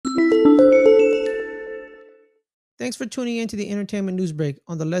Thanks for tuning in to the Entertainment News Break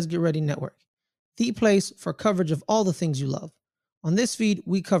on the Let's Get Ready Network, the place for coverage of all the things you love. On this feed,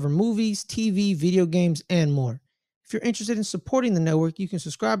 we cover movies, TV, video games, and more. If you're interested in supporting the network, you can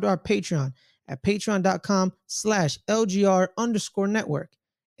subscribe to our Patreon at patreon.com/LGR_network.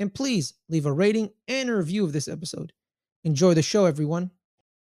 And please leave a rating and a review of this episode. Enjoy the show, everyone.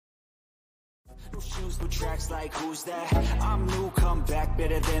 No shoes, no tracks, like who's that? I'm new, come back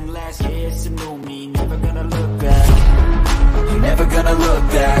better than last. Yeah, it's a new me, never gonna look back. I'm never gonna look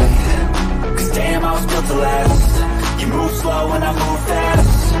back. Cause damn, I was built to last. You move slow and I move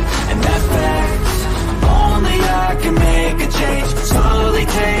fast, and that's facts. Only I can make a change. Slowly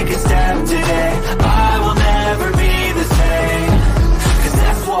take a step today. I will never be the same. Cause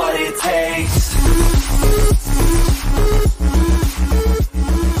that's what it takes.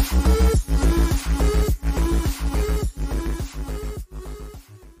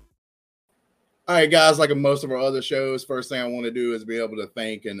 All right, guys, like in most of our other shows, first thing I want to do is be able to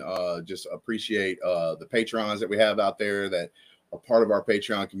thank and just appreciate the patrons that we have out there that are part of our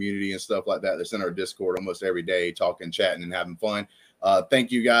Patreon community and stuff like that. That's in our Discord almost every day, talking, chatting, and having fun.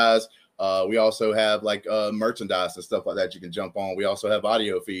 Thank you, guys. We also have like merchandise and stuff like that you can jump on. We also have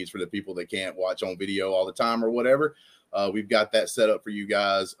audio feeds for the people that can't watch on video all the time or whatever. We've got that set up for you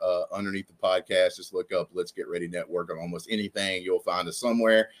guys underneath the podcast. Just look up Let's Get Ready Network on almost anything. You'll find us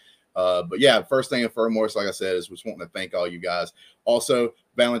somewhere. But yeah, first thing and foremost, like I said, is just wanting to thank all you guys. Also,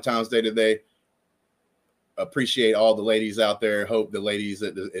 Valentine's Day today. Appreciate all the ladies out there. Hope the ladies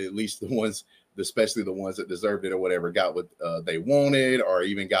that at least the ones, especially the ones that deserved it or whatever, got what they wanted or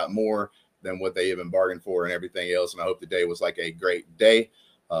even got more than what they even bargained for and everything else. And I hope the day was like a great day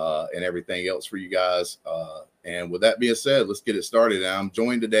and everything else for you guys. And with that being said, let's get it started. And I'm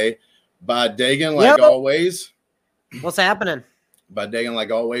joined today by Dagan, like always. What's happening? By Dagan,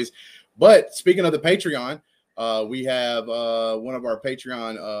 like always. But speaking of the Patreon, we have one of our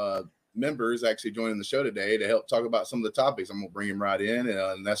Patreon members actually joining the show today to help talk about some of the topics. I'm going to bring him right in,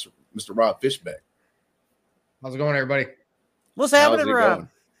 and that's Mr. Rob Fishbeck. How's it going, everybody? What's happening, Rob?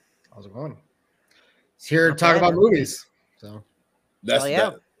 How's it going? It's here to talk about movies. So that's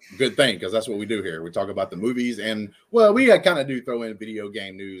that good thing, because that's what we do here. We talk about the movies, and well, we kind of do throw in video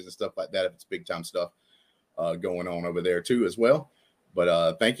game news and stuff like that if it's big time stuff going on over there too as well.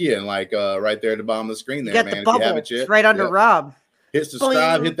 But thank you. And like right there at the bottom of the screen there, man, if you haven't yet, it's right under Rob. Hit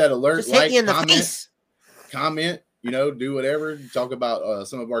subscribe, hit that alert, just like, hit you in the comment, do whatever. Talk about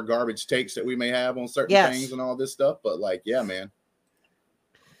some of our garbage takes that we may have on certain things and all this stuff. But like, yeah, man.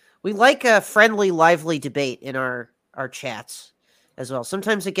 We like a friendly, lively debate in our chats as well.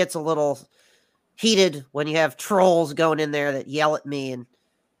 Sometimes it gets a little heated when you have trolls going in there that yell at me and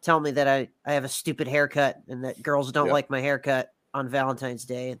tell me that I have a stupid haircut and that girls don't like my haircut on Valentine's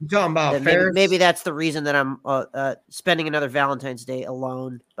Day. You talking about maybe that's the reason that I'm spending another Valentine's Day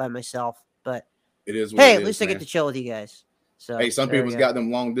alone by myself. But it is. At least I get to chill with you guys. So hey, some people's got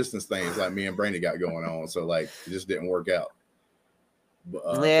them long distance things like me and Brandy got going on. So like, it just didn't work out.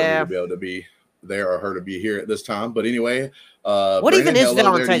 But, for me to be able to be there or her to be here at this time. But anyway, what Brandon, even is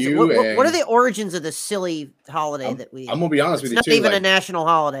Valentine's Day? What are the origins of this silly holiday that we? I'm gonna be honest with you. It's not even a national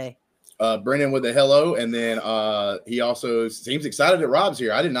holiday. Brennan with a hello, and then he also seems excited that Rob's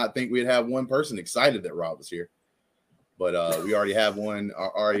here. I did not think we'd have one person excited that Rob was here, but we already have one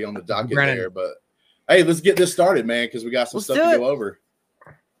already on the docket there. But hey, let's get this started, man, because we got some stuff to go over.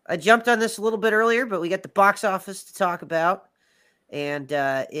 I jumped on this a little bit earlier, but we got the box office to talk about, and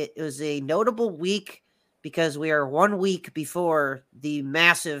it was a notable week because we are 1 week before the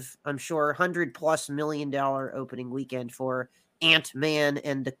massive, I'm sure, $100+ million opening weekend for Ant-Man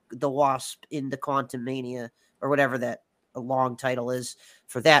and the Wasp in the Quantumania, or whatever that long title is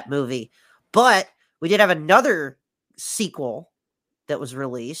for that movie. But we did have another sequel that was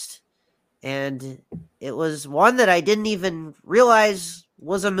released, and it was one that I didn't even realize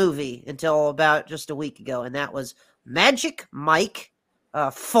was a movie until about just a week ago, and that was Magic Mike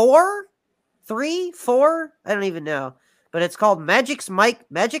 4? I don't even know. But it's called Magic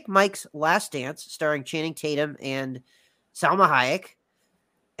Mike's Last Dance, starring Channing Tatum and Salma Hayek,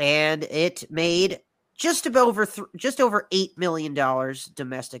 and it made just over $8 million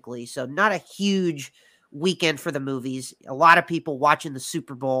domestically. So not a huge weekend for the movies. A lot of people watching the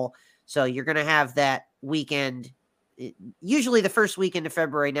Super Bowl. So you're going to have that weekend, usually the first weekend of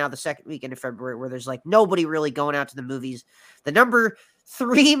February, now the second weekend of February, where there's like nobody really going out to the movies. The number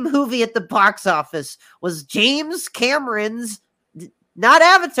 3 movie at the box office was James Cameron's, not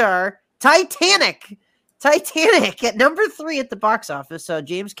Avatar, Titanic at number 3 at the box office. So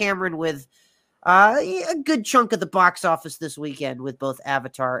James Cameron with a good chunk of the box office this weekend with both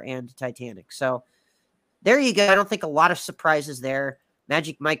Avatar and Titanic. So there you go. I don't think a lot of surprises there.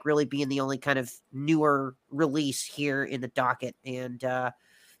 Magic Mike really being the only kind of newer release here in the docket. And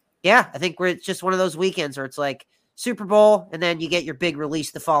yeah, I think it's just one of those weekends where it's like Super Bowl, and then you get your big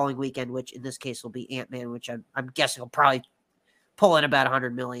release the following weekend, which in this case will be Ant-Man, which I'm guessing will probably pull in about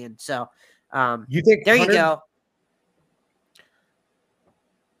 100 million. So You think there you 100? go.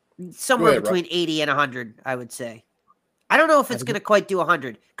 Somewhere ahead, between 80 and 100, I would say. I don't know if it's going to quite do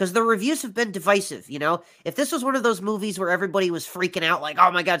 100 because the reviews have been divisive. You know, if this was one of those movies where everybody was freaking out, like,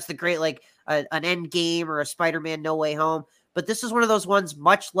 oh my God, it's the great, like an End Game or a Spider-Man No Way Home. But this is one of those ones,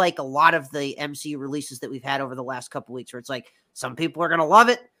 much like a lot of the MCU releases that we've had over the last couple weeks, where it's like some people are going to love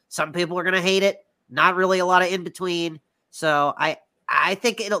it, some people are going to hate it, not really a lot of in between. So I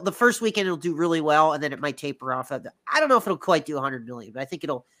think the first weekend it'll do really well, and then it might taper off. I don't know if it'll quite do 100 million, but I think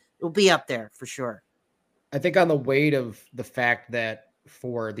it'll be up there for sure. I think on the weight of the fact that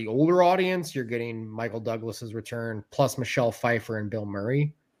for the older audience, you're getting Michael Douglas's return plus Michelle Pfeiffer and Bill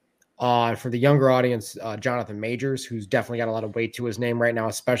Murray. For the younger audience, Jonathan Majors, who's definitely got a lot of weight to his name right now,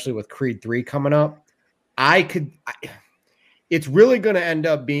 especially with Creed 3 coming up. It's really going to end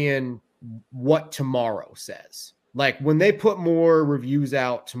up being what tomorrow says. Like when they put more reviews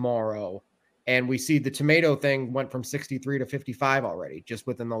out tomorrow, and we see the tomato thing went from 63 to 55 already, just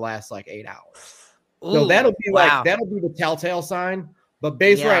within the last like 8 hours. So that'll be that'll be the telltale sign. But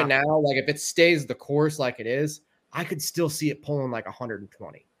right now, like if it stays the course like it is, I could still see it pulling like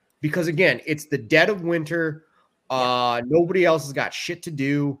 120. Because again, it's the dead of winter. Nobody else has got shit to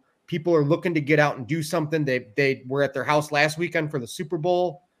do. People are looking to get out and do something. They were at their house last weekend for the Super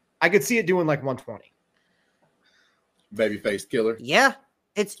Bowl. I could see it doing like 120. Babyface killer. Yeah.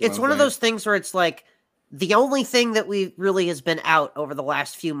 It's one of those things where it's like the only thing that we really has been out over the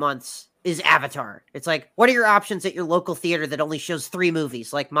last few months is Avatar. It's like, what are your options at your local theater that only shows 3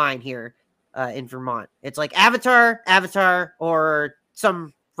 movies like mine here in Vermont? It's like Avatar, or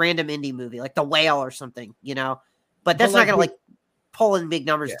some random indie movie like The Whale or something, you know? But that's not going to like pull in big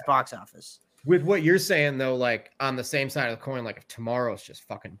numbers at the box office. With what you're saying though, like on the same side of the coin, like if tomorrow's just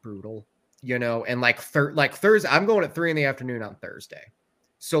fucking brutal, you know, and like Thursday, I'm going at 3 p.m. on Thursday.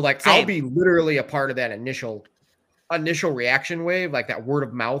 So like I'll be literally a part of that initial reaction wave, like that word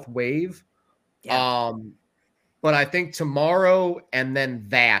of mouth wave. Yeah. But I think tomorrow and then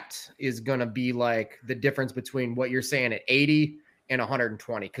that is going to be like the difference between what you're saying at 80 and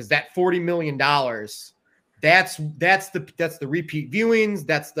 120. Cause that $40 million, that's the repeat viewings.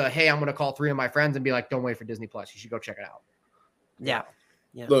 That's the, hey, I'm going to call 3 of my friends and be like, don't wait for Disney Plus. You should go check it out. Yeah.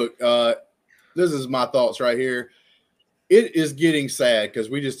 Look, this is my thoughts right here. It is getting sad because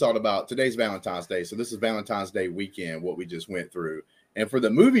we just talked about today's Valentine's Day. So this is Valentine's Day weekend, what we just went through. And for the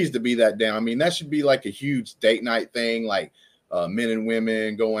movies to be that down, I mean, that should be like a huge date night thing, like men and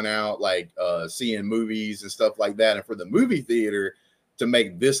women going out, like seeing movies and stuff like that. And for the movie theater to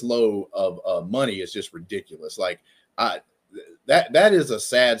make this low of money is just ridiculous. Like that is a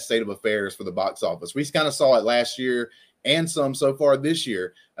sad state of affairs for the box office. We kind of saw it last year and some so far this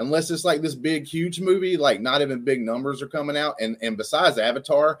year, unless it's like this big, huge movie, like not even big numbers are coming out. And besides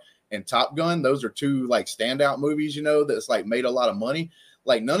Avatar and Top Gun, those are 2 like standout movies, you know, that's like made a lot of money.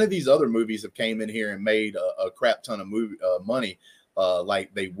 Like none of these other movies have came in here and made a crap ton of money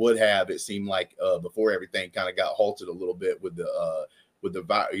like they would have. It seemed like before everything kind of got halted a little bit with the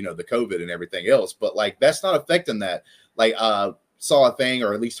you know, the COVID and everything else. But like that's not affecting that. Like saw a thing,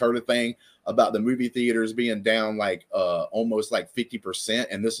 or at least heard a thing about the movie theaters being down like almost like 50%,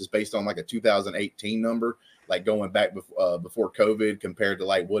 and this is based on like a 2018 number, like going back before COVID compared to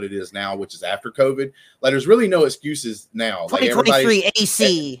like what it is now, which is after COVID. Like there's really no excuses now. 2023 like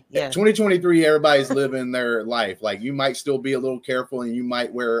AC, 2023, everybody's living their life. Like you might still be a little careful and you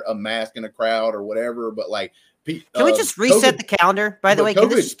might wear a mask in a crowd or whatever, but like can we just reset the calendar? By the way, can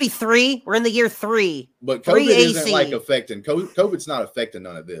this just be 3? We're in the year 3. But COVID isn't like affecting COVID's not affecting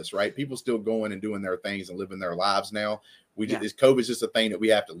none of this, right? People still going and doing their things and living their lives now. COVID's just a thing that we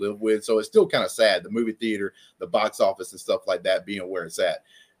have to live with. So it's still kind of sad. The movie theater, the box office and stuff like that being where it's at.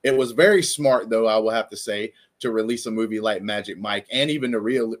 It was very smart, though, I will have to say, to release a movie like Magic Mike and even to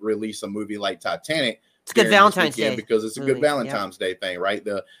release a movie like Titanic. It's good Valentine's Day because it's a good Valentine's Day thing, right?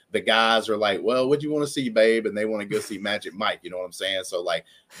 The guys are like, well, what do you want to see, babe? And they want to go see Magic Mike. You know what I'm saying? So like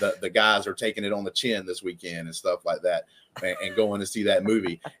the guys are taking it on the chin this weekend and stuff like that and going to see that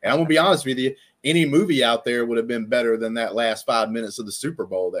movie. And I'm going to be honest with you, any movie out there would have been better than that last 5 minutes of the Super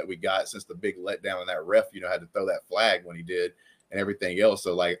Bowl that we got, since the big letdown and that ref, you know, had to throw that flag when he did and everything else.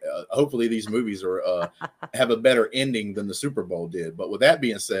 So like, hopefully these movies are have a better ending than the Super Bowl did. But with that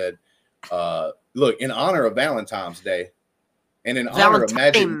being said, look, in honor of Valentine's Day, And in honor of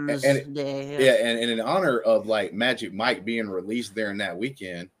Magic, Valentine's Day. yeah, and in honor of like Magic Mike being released during that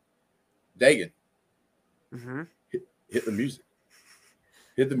weekend, Dagan, hit the music.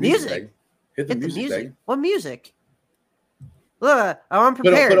 Hit the music. Dagan. Hit the music. Dagan. What music? Look, I'm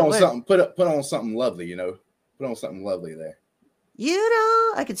prepared. Put on something. Put on something lovely. You know, put on something lovely there. You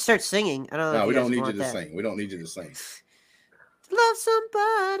know, I could start singing. I don't know. No, we don't need you to sing. We don't need you to sing. Love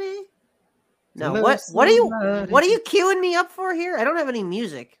somebody. No, what are you queuing me up for here? I don't have any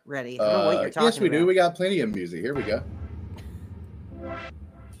music ready. I don't know what you're talking about. Yes, we do. We got plenty of music. Here we go.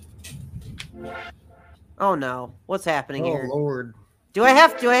 Oh no, what's happening here? Oh Lord. Do I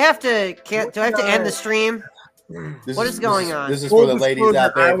have to end the stream? What is going on? This is for the ladies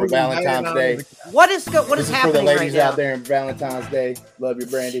out there for Valentine's Day. What is happening right now? This is for the ladies out there in Valentine's Day. Love you,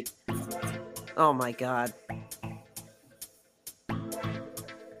 Brandy. Oh my God.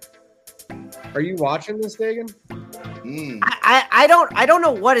 Are you watching this, Dagan? I don't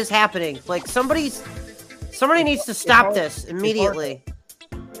know what is happening. Like somebody needs to stop this immediately.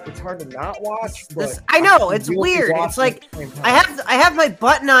 It's hard to not watch. I know it's weird. It's like I have my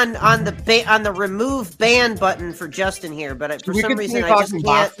button on the remove ban button for Justin here, but for some reason I just can't.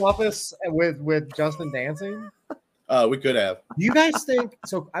 Box office with Justin dancing. We could have. Do you guys think?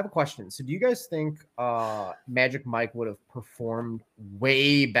 So I have a question. So do you guys think Magic Mike would have performed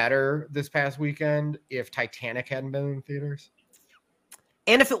way better this past weekend if Titanic hadn't been in theaters?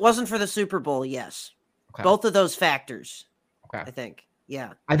 And if it wasn't for the Super Bowl, yes. Okay. Both of those factors. Okay. I think.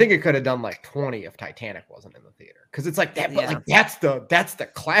 Yeah. I think it could have done like 20 if Titanic wasn't in the theater. Because it's like that, but like that's the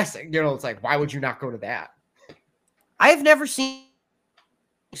classic. You know, it's like, why would you not go to that? I have never seen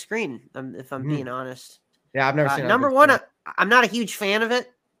screen, if I'm being honest. Yeah, I've never seen it. Number one, I'm not a huge fan of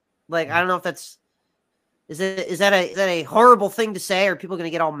it. Like, I don't know if that's is that a horrible thing to say? Are people going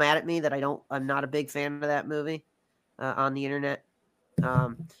to get all mad at me that I'm not a big fan of that movie on the internet?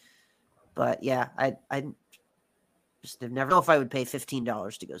 But yeah, I just never know if I would pay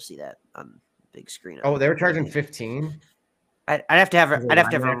 $15 to go see that on big screen. Oh, they were charging 15. I'd have to have a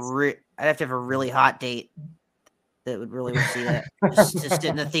really hot date that would really want to see that. just sit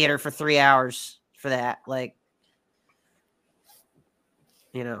in the theater for 3 hours for that. Like,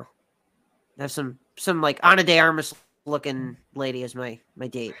 you know, have some like Ana de Armas looking lady as my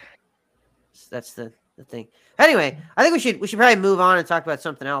date. So that's the thing. Anyway, I think we should probably move on and talk about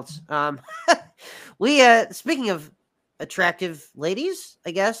something else. Speaking of attractive ladies,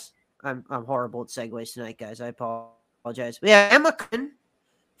 I guess I'm horrible at segues tonight, guys. I apologize. We have Emma Corrin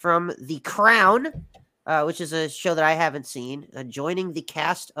from The Crown, which is a show that I haven't seen, joining the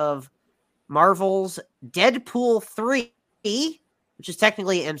cast of Marvel's Deadpool 3, which is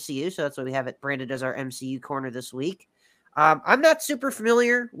technically MCU, so that's why we have it branded as our MCU corner this week. I'm not super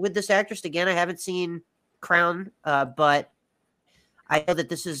familiar with this actress. Again, I haven't seen Crown, but I know that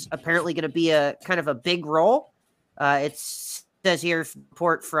this is apparently going to be a kind of a big role. It says here,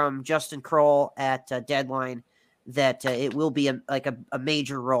 report from Justin Kroll at Deadline, that it will be a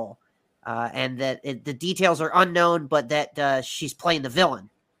major role, and that the details are unknown, but that she's playing the villain.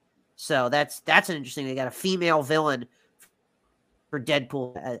 So that's an interesting. They got a female villain for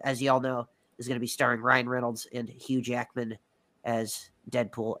Deadpool, as you all know, is going to be starring Ryan Reynolds and Hugh Jackman as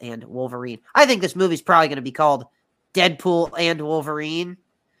Deadpool and Wolverine. I think this movie's probably going to be called Deadpool and Wolverine,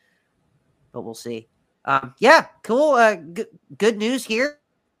 but we'll see. Yeah, cool. Good news here.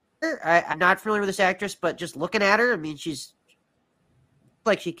 I'm not familiar with this actress, but just looking at her, I mean, she's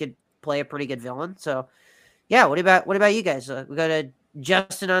like she could play a pretty good villain. So, yeah. What about you guys? We go to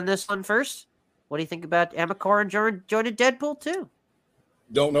Justin on this one first. What do you think about Emma Corrin joining Deadpool 2?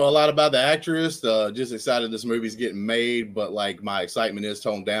 Don't know a lot about the actress. Just excited this movie's getting made, but like my excitement is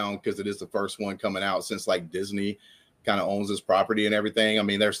toned down because it is the first one coming out since like Disney kind of owns this property and everything. I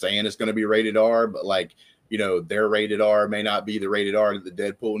mean, they're saying it's going to be rated R, but like, you know, their rated R may not be the rated R that the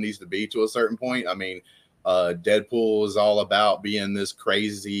Deadpool needs to be to a certain point. I mean, Deadpool is all about being this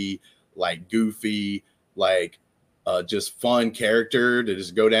crazy, like goofy, like just fun character to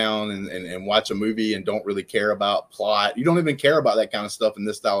just go down and watch a movie and don't really care about plot. You don't even care about that kind of stuff in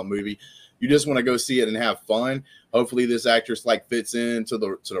this style of movie. You just want to go see it and have fun. Hopefully this actress like fits into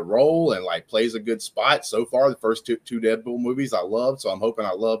the role and like plays a good spot. So far, the first two Deadpool movies I loved, so I'm hoping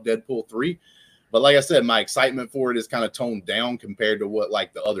I love Deadpool 3. But like I said, my excitement for it is kind of toned down compared to what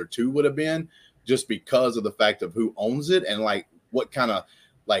like the other two would have been, just because of the fact of who owns it and like what kind of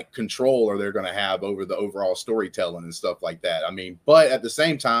like control are they going to have over the overall storytelling and stuff like that. I mean, but at the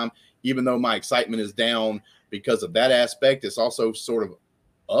same time, even though my excitement is down because of that aspect, it's also sort of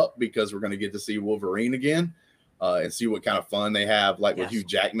up because we're going to get to see Wolverine again. and see what kind of fun they have, like with Hugh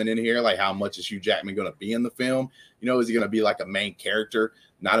Jackman in here. Like, how much is Hugh Jackman going to be in the film? You know, is he going to be like a main character?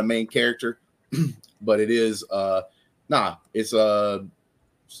 Not a main character, but it is.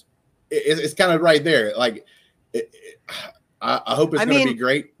 It's kind of right there. Like, I hope it's going to be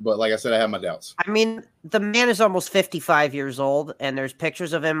great, but like I said, I have my doubts. I mean, the man is almost 55 years old, and there's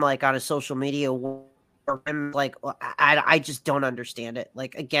pictures of him like on his social media. I'm like, I just don't understand it.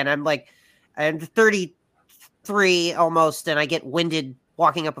 Like, again, I'm 33 almost, and I get winded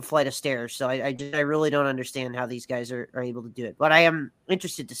walking up a flight of stairs. So I really don't understand how these guys are able to do it. But I am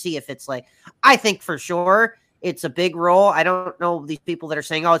interested to see if it's like, I think for sure it's a big role. I don't know these people that are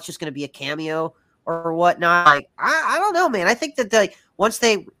saying, oh, it's just going to be a cameo or whatnot. Like, I don't know, man. I think that once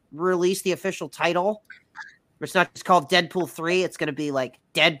they release the official title, it's not just called Deadpool 3. It's going to be like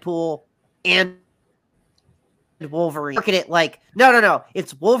Deadpool and Wolverine. Look at it like, no.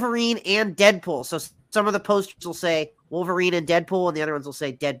 It's Wolverine and Deadpool. So some of the posters will say Wolverine and Deadpool, and the other ones will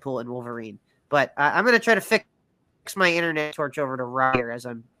say Deadpool and Wolverine. But I'm going to try to fix my internet torch over to Ryder as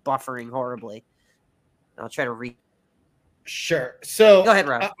I'm buffering horribly. I'll try to read. Sure. So go ahead,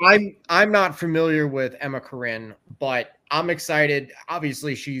 Rob. I'm not familiar with Emma Corrin, but I'm excited.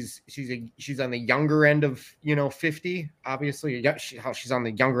 Obviously, she's on the younger end of 50. Obviously, she's on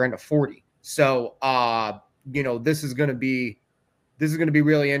the younger end of 40. So this is going to be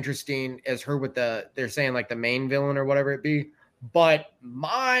really interesting as her with they're saying like the main villain or whatever it be. But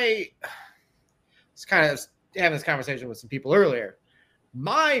it's kind of having this conversation with some people earlier.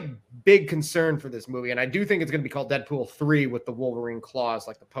 My big concern for this movie, and I do think it's going to be called Deadpool 3 with the Wolverine claws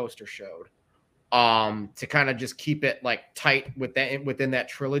like the poster showed, to kind of just keep it like tight within that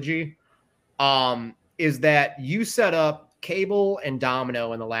trilogy, is that you set up Cable and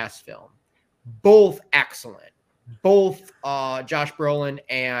Domino in the last film. Both excellent. Both Josh Brolin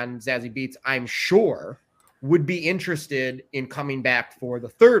and Zazie Beetz, I'm sure, would be interested in coming back for the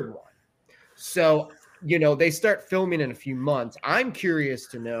third one. So, they start filming in a few months. I'm curious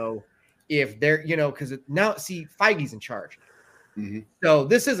to know if they're, because now, see, Feige's in charge. Mm-hmm. So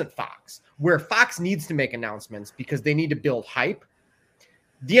this isn't Fox, where Fox needs to make announcements because they need to build hype.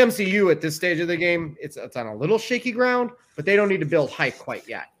 The MCU at this stage of the game, it's on a little shaky ground, but they don't need to build hype quite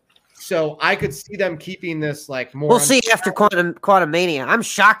yet. So I could see them keeping this like more. We'll see after Quantum Mania. I'm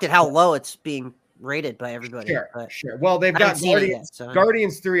shocked at how low it's being rated by everybody. Sure. Well, they've got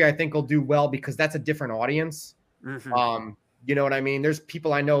Guardians 3, I think will do well because that's a different audience. Mm-hmm. You know what I mean? There's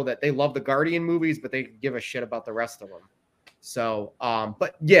people I know that they love the Guardian movies, but they give a shit about the rest of them. So,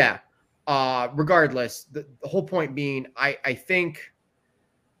 but yeah, regardless, the whole point being, I think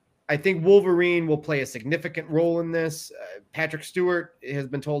Wolverine will play a significant role in this. Patrick Stewart has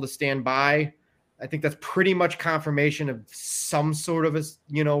been told to stand by. I think that's pretty much confirmation of some sort of a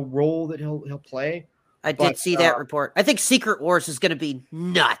role that he'll play. I did see that report. I think Secret Wars is going to be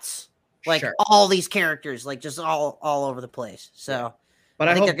nuts. Like all these characters, like just all over the place. So, but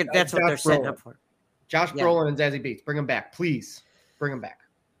I think that's what they're setting up for. Josh Brolin and Zazie Beetz, bring them back, please. Bring them back.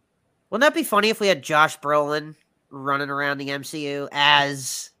 Wouldn't that be funny if we had Josh Brolin running around the MCU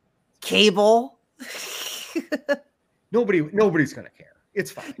as Cable? Nobody's gonna care.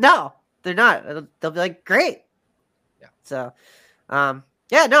 It's fine. No, they're not. They'll be like, great. Yeah. So,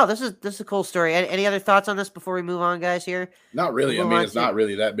 this is a cool story. Any other thoughts on this before we move on, guys? Here, not really. I mean, it's not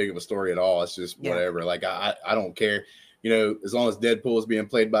really that big of a story at all. It's just whatever. Like I don't care. As long as Deadpool is being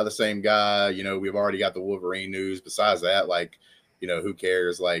played by the same guy. We've already got the Wolverine news. Besides that, like, who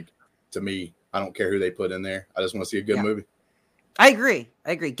cares? Like, to me, I don't care who they put in there. I just want to see a good movie. I agree.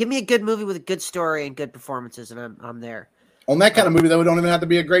 Give me a good movie with a good story and good performances, and I'm there. On that kind of movie, though, it don't even have to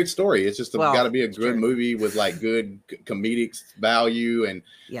be a great story. It's just got to be a good movie with like good comedic value and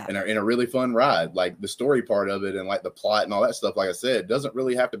a really fun ride. Like the story part of it and like the plot and all that stuff, like I said, doesn't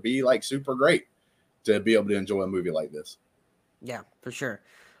really have to be like super great to be able to enjoy a movie like this. Yeah, for sure.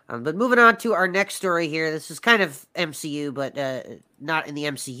 But moving on to our next story here. This is kind of MCU, but not in the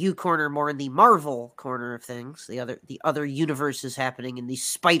MCU corner, more in the Marvel corner of things. The other universes happening in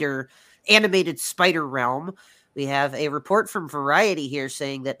the animated spider realm. We have a report from Variety here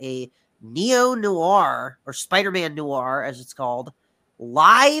saying that a neo-noir, or Spider-Man noir, as it's called,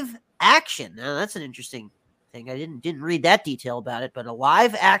 live action. Now, that's an interesting thing. I didn't read that detail about it, but a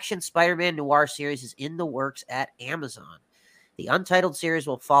live action Spider-Man noir series is in the works at Amazon. The untitled series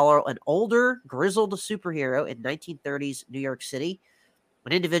will follow an older, grizzled superhero in 1930s New York City.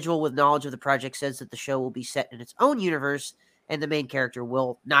 An individual with knowledge of the project says that the show will be set in its own universe, and the main character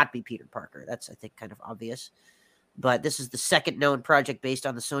will not be Peter Parker. That's, I think, kind of obvious. But this is the second known project based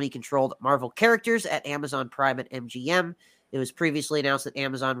on the Sony-controlled Marvel characters at Amazon Prime and MGM, It was previously announced that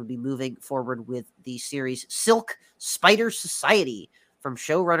Amazon would be moving forward with the series Silk Spider Society from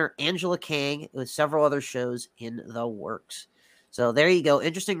showrunner Angela Kang, with several other shows in the works. So there you go.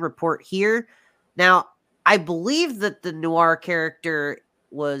 Interesting report here. Now, I believe that the noir character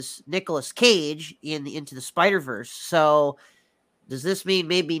was Nicolas Cage in the Into the Spider-Verse. So does this mean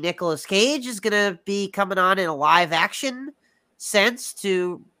maybe Nicolas Cage is going to be coming on in a live action sense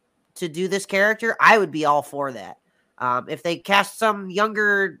to do this character? I would be all for that. If they cast some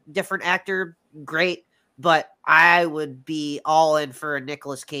younger, different actor, great. But I would be all in for a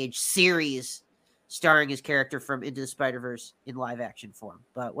Nicolas Cage series starring his character from Into the Spider-Verse in live action form.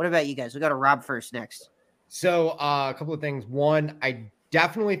 But what about you guys? We got to Rob first next. So a couple of things. One, I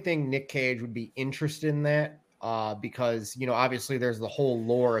definitely think Nick Cage would be interested in that because, you know, obviously there's the whole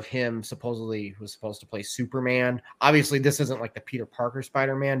lore of him supposedly who was supposed to play Superman. Obviously, this isn't like the Peter Parker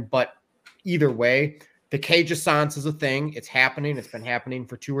Spider-Man, but either way, the Cage-assance is a thing. It's happening. It's been happening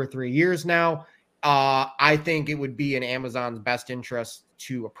for 2 or 3 years now. I think it would be in Amazon's best interest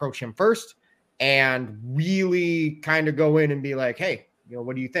to approach him first and really kind of go in and be like, hey, you know,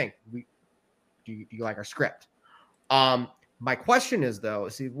 what do you think? Do you like our script? My question is, though,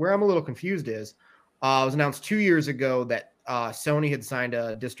 see, where I'm a little confused is, it was announced 2 years ago that Sony had signed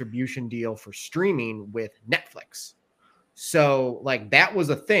a distribution deal for streaming with Netflix. So, like, that was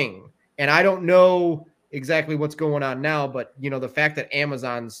a thing. And I don't know exactly what's going on now, but you know, the fact that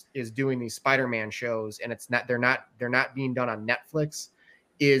Amazon's is doing these Spider-Man shows and they're not being done on Netflix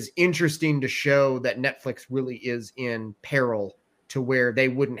is interesting to show that Netflix really is in peril to where they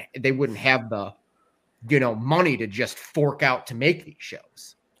wouldn't have the, you know, money to just fork out to make these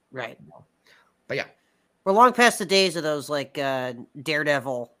shows. Right. But yeah, we're long past the days of those like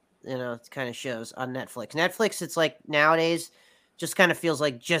Daredevil, you know, kind of shows on Netflix. Netflix, it's like nowadays just kind of feels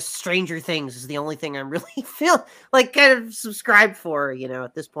like just Stranger Things is the only thing I'm really feel like kind of subscribed for, you know,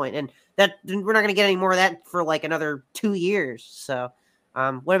 at this point. And that we're not going to get any more of that for like another 2 years. So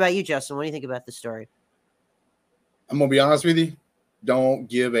what about you, Justin? What do you think about this story? I'm going to be honest with you. Don't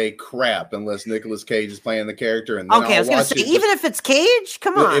give a crap unless Nicolas Cage is playing the character. And then okay, I was going to say, even if it's Cage,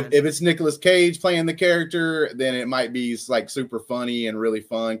 come on. If it's Nicolas Cage playing the character, then it might be like super funny and really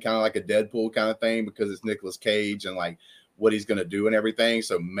fun, kind of like a Deadpool kind of thing, because it's Nicolas Cage and like what he's going to do and everything.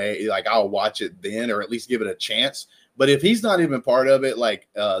 So I'll watch it then, or at least give it a chance. But if he's not even part of it, like,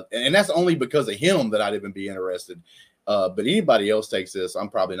 and that's only because of him that I'd even be interested. But anybody else takes this, I'm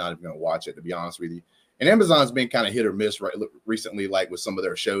probably not even going to watch it, to be honest with you. And Amazon's been kind of hit or miss recently, like with some of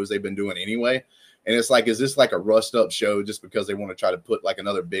their shows they've been doing anyway. And it's like, is this like a rust up show just because they want to try to put like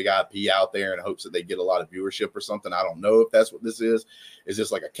another big IP out there in hopes that they get a lot of viewership or something? I don't know if that's what this is. Is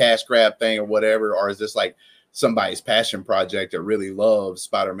this like a cash grab thing or whatever? Or is this like somebody's passion project that really loves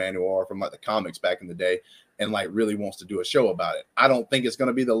Spider-Man Noir from like the comics back in the day and like really wants to do a show about it? I don't think it's going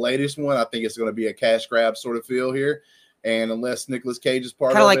to be the latest one. I think it's going to be a cash grab sort of feel here. And unless Nicolas Cage is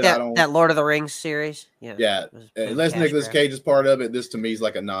part of like it, that Lord of the Rings series. Yeah. Unless Nicolas Cage is part of it, this to me is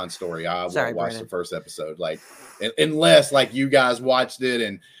like a non-story. I won't watch the first episode. Like, unless like you guys watched it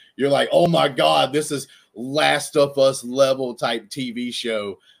and you're like, oh my God, this is Last of Us level type TV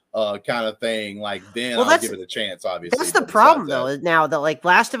show kind of thing. Like, then I'll give it a chance, obviously. That's the problem though, now that like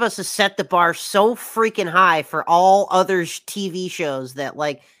Last of Us has set the bar so freaking high for all other TV shows that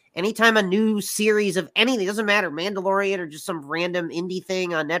like, anytime a new series of anything, doesn't matter, Mandalorian or just some random indie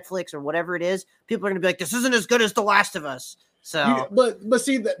thing on Netflix or whatever it is, people are going to be like, this isn't as good as The Last of Us. So, but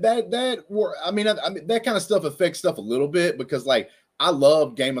see that that kind of stuff affects stuff a little bit because like I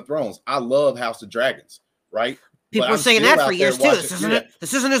love Game of Thrones, I love House of Dragons, right? People were saying that for years too.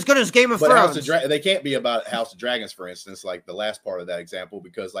 This isn't as good as Game of Thrones. They can't be about House of Dragons, for instance, like the last part of that example,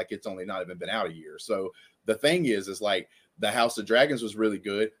 because like it's only not even been out a year. So the thing is like, the House of Dragons was really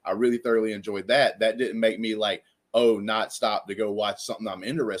good. I really thoroughly enjoyed that. That didn't make me like, not stop to go watch something I'm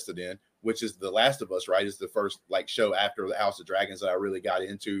interested in, which is The Last of Us, right? Is the first like show after the House of Dragons that I really got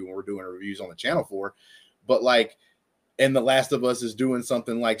into and we're doing reviews on the channel for. But like, and The Last of Us is doing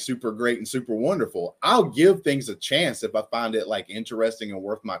something like super great and super wonderful. I'll give things a chance if I find it like interesting and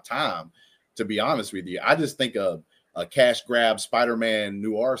worth my time, to be honest with you. I just think a cash grab Spider-Man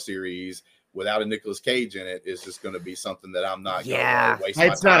noir series without a Nicolas Cage in it is just going to be something that I'm not going to waste my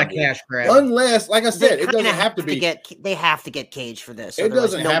time. It's not a cash grab. Unless, like I said, it doesn't have to be. They have to get Cage for this. It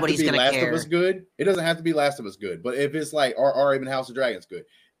doesn't have to be Last of Us good. It doesn't have to be Last of Us good. But if it's like, or even House of Dragons good,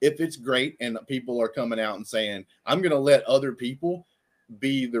 if it's great and people are coming out and saying, I'm going to let other people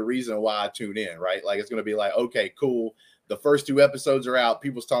be the reason why I tune in, right? Like it's going to be like, okay, cool. the first 2 episodes are out.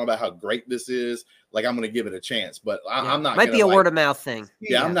 People's talking about how great this is. Like, I'm going to give it a chance, but I'm not. Might be a word of mouth thing.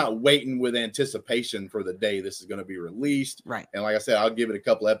 Yeah, I'm not waiting with anticipation for the day this is going to be released. Right. And like I said, I'll give it a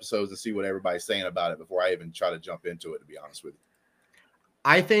couple episodes and see what everybody's saying about it before I even try to jump into it, to be honest with you.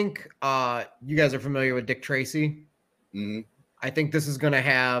 I think you guys are familiar with Dick Tracy. Mm-hmm. I think this is going to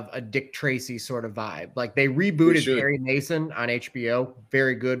have a Dick Tracy sort of vibe. Like, they rebooted Perry Mason on HBO.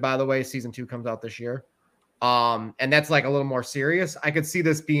 Very good, by the way. Season 2 comes out this year. And that's like a little more serious. I could see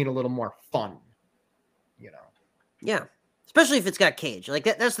this being a little more fun, you know? Yeah. Especially if it's got Cage. Like,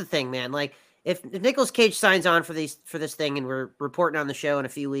 that's the thing, man. Like, if Nicolas Cage signs on for this thing, and we're reporting on the show in a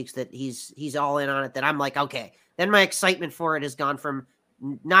few weeks that he's all in on it, then I'm like, okay. Then my excitement for it has gone from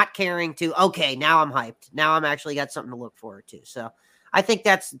not caring to, okay, now I'm hyped. Now I'm actually got something to look forward to. So I think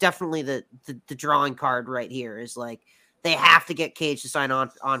that's definitely the drawing card right here, is like, they have to get Cage to sign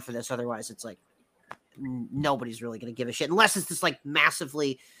on for this. Otherwise, it's like, nobody's really going to give a shit, unless it's just like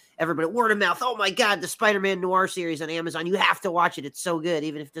massively everybody word of mouth. Oh my God, the Spider-Man Noir series on Amazon. You have to watch it. It's so good,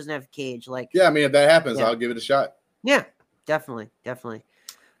 even if it doesn't have Cage. Like, yeah, I mean, if that happens, I'll give it a shot. Yeah, definitely.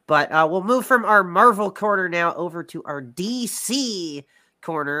 But we'll move from our Marvel corner now over to our DC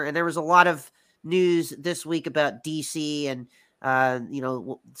corner. And there was a lot of news this week about DC and,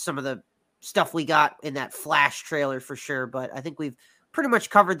 some of the stuff we got in that Flash trailer for sure. But I think we've pretty much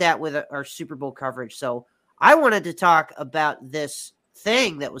covered that with our Super Bowl coverage. So I wanted to talk about this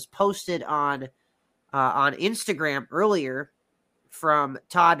thing that was posted on Instagram earlier from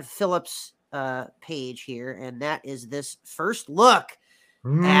Todd Phillips' page here. And that is this first look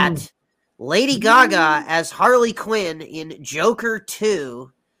at Lady Gaga as Harley Quinn in Joker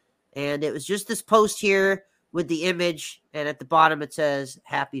 2. And it was just this post here with the image, and at the bottom it says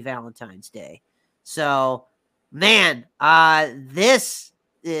Happy Valentine's Day. So, man, this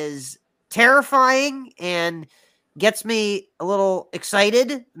is terrifying and gets me a little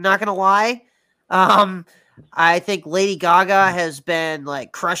excited, not gonna lie. I think Lady Gaga has been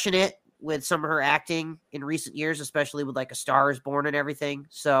like crushing it with some of her acting in recent years, especially with like A Star Is Born and everything.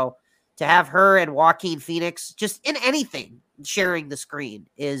 So to have her and Joaquin Phoenix just in anything sharing the screen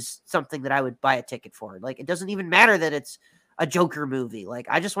is something that I would buy a ticket for. Like, it doesn't even matter that it's a Joker movie. Like,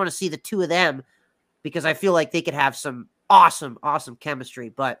 I just want to see the two of them because I feel like they could have some awesome chemistry.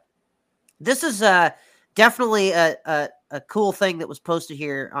 But this is definitely a cool thing that was posted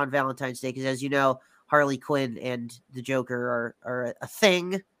here on Valentine's Day, because as you know, Harley Quinn and the Joker are a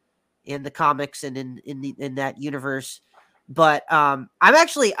thing in the comics and in that universe. But I'm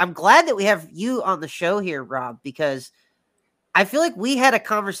glad that we have you on the show here, Rob, because I feel like we had a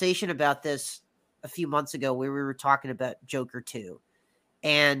conversation about this a few months ago where we were talking about Joker 2.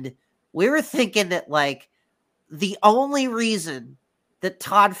 And we were thinking that, like, the only reason that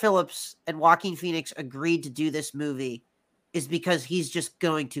Todd Phillips and Joaquin Phoenix agreed to do this movie is because he's just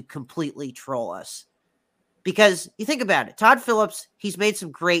going to completely troll us. Because you think about it, Todd Phillips, he's made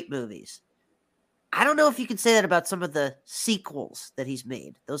some great movies. I don't know if you can say that about some of the sequels that he's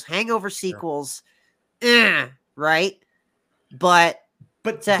made. Those Hangover sequels, right? But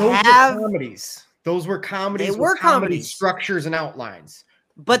to those have were comedies. Those were comedies. They were with comedy comedies. Structures and outlines.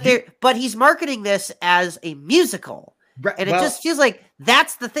 But he's marketing this as a musical. And it just feels like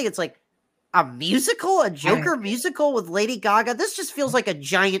that's the thing. It's like a musical, a Joker musical with Lady Gaga. This just feels like a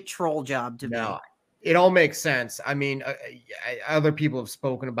giant troll job to me. It all makes sense. I mean, other people have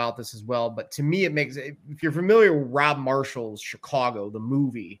spoken about this as well, but to me, it makes. If you're familiar with Rob Marshall's Chicago, the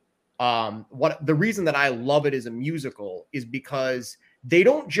movie, the reason that I love it as a musical is because they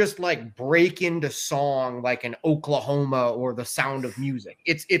don't just like break into song like in Oklahoma or The Sound of Music.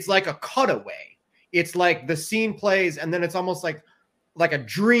 It's like a cutaway. It's like the scene plays, and then it's almost like a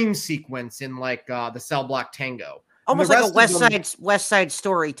dream sequence in like the Cell Block Tango. Almost like a West Side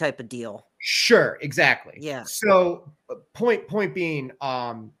Story type of deal. Sure, exactly. Yeah. So point being,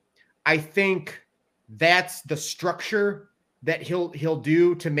 I think that's the structure that he'll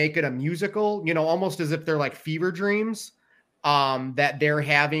do to make it a musical, almost as if they're like fever dreams that they're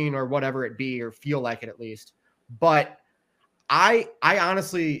having or whatever it be, or feel like it at least. But I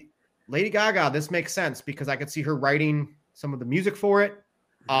honestly, Lady Gaga, this makes sense because I could see her writing some of the music for it.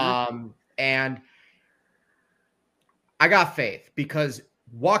 And I got faith because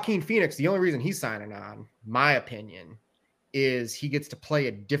Joaquin Phoenix, the only reason he's signing on, my opinion, is he gets to play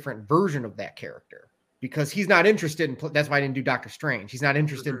a different version of that character because he's not interested in, that's why I didn't do Doctor Strange. He's not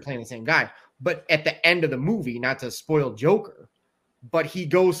interested in playing the same guy. But at the end of the movie, not to spoil Joker, but he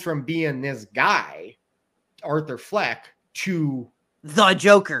goes from being this guy, Arthur Fleck, to the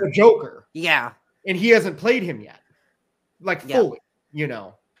Joker. The Joker. Yeah. And he hasn't played him yet. Like fully,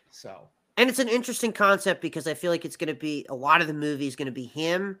 so. And it's an interesting concept because I feel like it's going to be a lot of the movie is going to be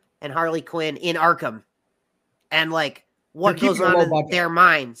him and Harley Quinn in Arkham, and like what They're goes keeping it on low in budget. their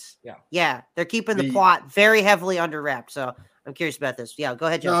minds. Yeah. Yeah, they're keeping the The- plot very heavily under wraps. So I'm curious about this. Yeah, go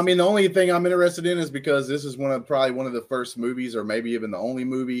ahead, No, I Justin. mean the only thing I'm interested in is because this is probably one of the first movies, or maybe even the only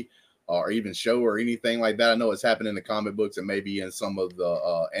movie, or even show or anything like that. I know it's happened in the comic books and maybe in some of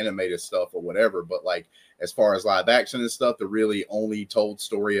the animated stuff or whatever. But like as far as live action and stuff, the really only told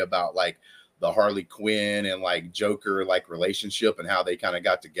story about like the Harley Quinn and like Joker like relationship and how they kind of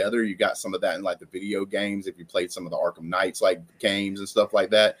got together. You got some of that in like the video games if you played some of the Arkham Knights like games and stuff like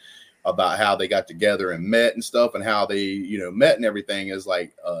that, about how they got together and met and stuff, and how they met and everything. Is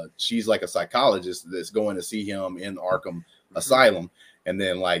like she's like a psychologist that's going to see him in Arkham Asylum, and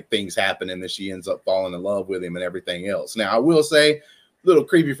then like things happen and then she ends up falling in love with him and everything else. Now I will say, little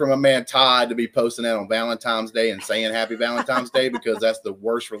creepy from a man Todd to be posting that on Valentine's Day and saying Happy Valentine's Day, because that's the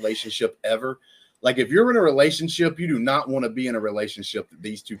worst relationship ever. Like if you're in a relationship, you do not want to be in a relationship that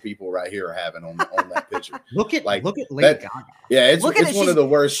these two people right here are having on that picture. Look at Like, Lady that- Gaga. Yeah, it's Look at it's it. one of the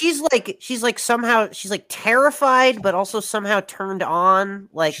worst. She's like somehow she's like terrified, but also somehow turned on.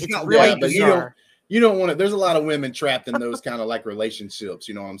 Like She's it's got really Yeah, but bizarre. you don't want to. There's a lot of women trapped in those kind of like relationships.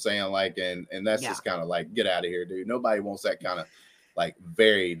 You know what I'm saying? Like, and that's Yeah. just kind of like, get out of here, dude. Nobody wants that kind of like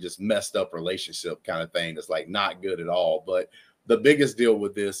very just messed up relationship kind of thing. That's like not good at all. But the biggest deal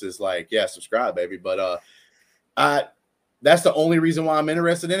with this is like, yeah, subscribe, baby. But that's the only reason why I'm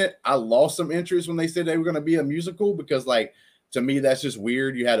interested in it. I lost some interest when they said they were going to be a musical, because like to me that's just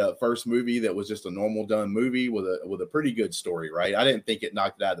weird. You had a first movie that was just a normal done movie with a pretty good story, right? I didn't think it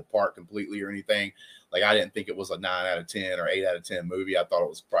knocked it out of the park completely or anything. Like I didn't think it was a 9 out of 10 or 8 out of 10 movie. I thought it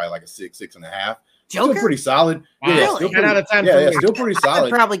was probably like a 6.5. Joker? Still pretty solid. Wow. Yeah, Really? still 10 pretty, out of 10 yeah, for yeah, me. still pretty I would solid.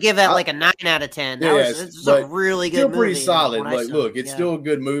 probably give that I- like a 9 out of 10. Yeah, It's a really good still movie. pretty solid. when I Like, saw look, it. it's Yeah. still a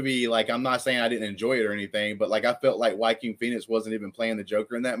good movie. Like, I'm not saying I didn't enjoy it or anything, but like, I felt like Joaquin Phoenix wasn't even playing the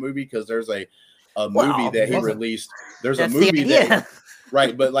Joker in that movie, because there's a movie Well, that he wasn't. released. There's That's a the movie idea. that,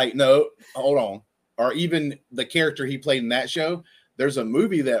 right? But like, no, hold on. Or even the character he played in that show. There's a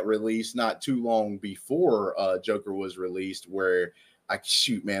movie that released not too long before Joker was released, where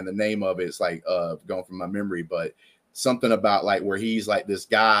the name of it's like going from my memory, but something about like where he's like this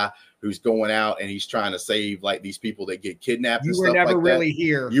guy who's going out and he's trying to save like these people that get kidnapped. You and were stuff never like really that.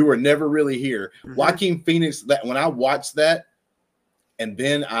 here. You were never really here. Mhm. Joaquin Phoenix. That when I watched that, and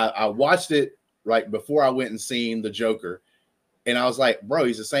then I watched it right before I went and seen the Joker, and I was like, bro,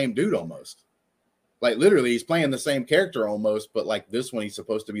 he's the same dude almost. Like literally, he's playing the same character almost, but like this one, he's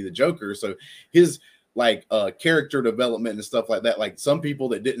supposed to be the Joker. So his like character development and stuff like that. Like some people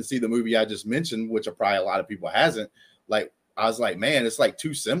that didn't see the movie I just mentioned, which are probably a lot of people hasn't. Like I was like, man, it's like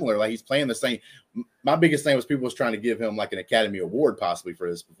too similar. Like he's playing the same. My biggest thing was people was trying to give him like an Academy Award possibly for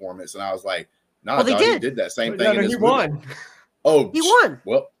his performance, and I was like, no, Well, they he did. did that same No, thing. no, in he this movie. won. Oh, He won.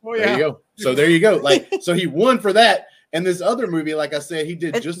 Well, Oh, there yeah. you go. So there you go. Like, so he won for that. And this other movie, like I said, he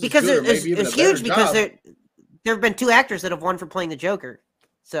did It's just because as good, or it's maybe even a huge better because job. there have been 2 actors that have won for playing the Joker.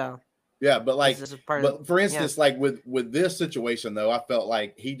 So Yeah, but like, this is part of but for instance, like with this situation though, I felt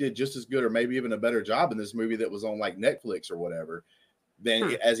like he did just as good, or maybe even a better job in this movie that was on like Netflix or whatever,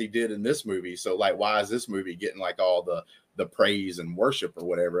 than as he did in this movie. So like, why is this movie getting like all the praise and worship or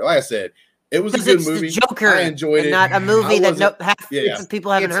whatever? Like I said, it was a because good it's movie. the Joker, I enjoyed and it. not a movie I that wasn't- half yeah.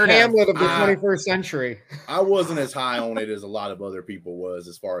 people haven't It's heard Hamlet of the Ah. 21st century. I wasn't as high on it as a lot of other people was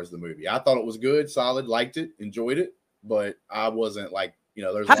as far as the movie. I thought it was good, solid, liked it, enjoyed it, but I wasn't like,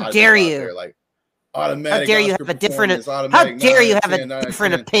 there's a How lot of dare people out you. there like How automatic. dare you Oscar have a different? performance, How automatic dare 9 you out have of a 10, 9 out of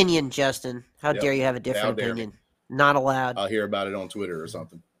different 10. opinion, Justin? How Yep. dare you have a How different dare me. opinion? Not allowed. I'll hear about it on Twitter or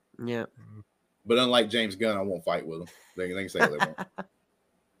something. Yeah. But unlike James Gunn, I won't fight with him. They can say what they want.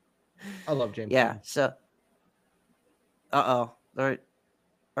 I love James. Yeah. Gunn. So. All right.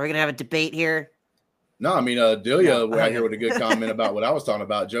 Are we gonna have a debate here? No, I mean, Delia No, we're out okay. here with a good comment about what I was talking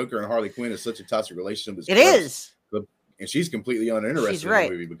about. Joker and Harley Quinn is such a toxic relationship. It's It gross. is. And she's completely uninterested She's in right.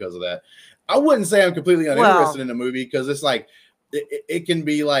 the movie because of that. I wouldn't say I'm completely uninterested in the movie, because it's like it can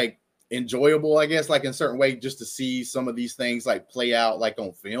be like enjoyable, I guess, like in a certain way, just to see some of these things like play out like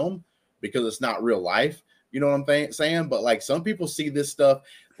on film, because it's not real life. You know what I'm saying? But like some people see this stuff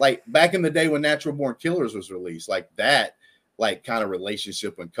like back in the day when Natural Born Killers was released, like that, like kind of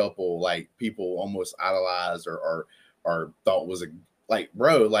relationship and couple, like people almost idolized or thought was like,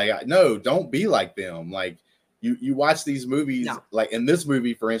 bro, like, no, don't be like them. Like you watch these movies, No. like in this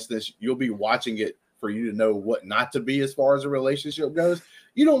movie, for instance, you'll be watching it for you to know what not to be as far as a relationship goes.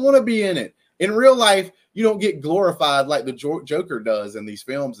 You don't want to be in it. In real life, you don't get glorified like the Joker does in these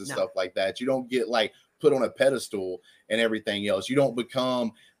films and No. stuff like that. You don't get like put on a pedestal and everything else. You don't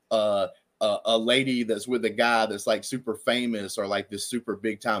become a lady that's with a guy that's like super famous or like this super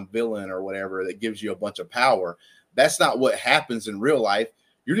big time villain or whatever that gives you a bunch of power. That's not what happens in real life.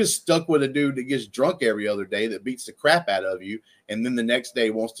 You're just stuck with a dude that gets drunk every other day that beats the crap out of you. And then the next day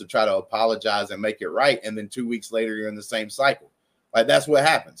wants to try to apologize and make it right. And then 2 weeks later, you're in the same cycle. Like, that's what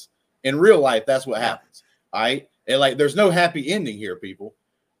happens in real life. That's what happens. All right. And like, there's no happy ending here, people.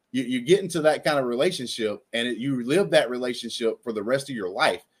 You get into that kind of relationship and you live that relationship for the rest of your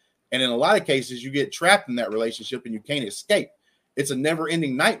life. And in a lot of cases, you get trapped in that relationship and you can't escape. It's a never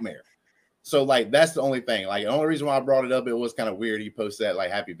ending nightmare. So like, that's the only thing. Like, the only reason why I brought it up, it was kind of weird. He posted that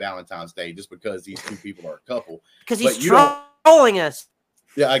like Happy Valentine's Day just because these two people are a couple. Because he's trolling us.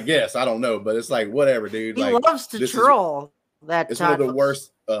 Yeah, I guess. I don't know. But it's like, whatever, dude. He like, loves to troll. It's one of the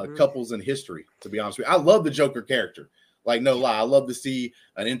worst couples in history, to be honest with you. I love the Joker character. Like, no lie. I love to see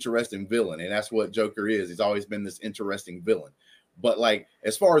an interesting villain. And that's what Joker is. He's always been this interesting villain. But like,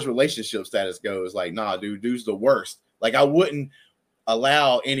 as far as relationship status goes, like, nah, dude's the worst. Like, I wouldn't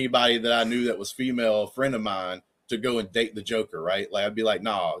allow anybody that I knew that was female, a friend of mine, to go and date the Joker, right? Like, I'd be like,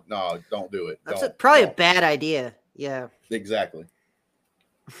 no, don't do it. That's probably a bad idea. Yeah. Exactly.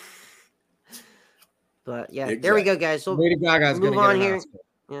 But yeah, There we go, guys. So Lady Gaga's move on here.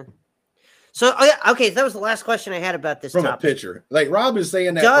 Yeah. So okay, so that was the last question I had about this from topic. A picture. Like, Rob is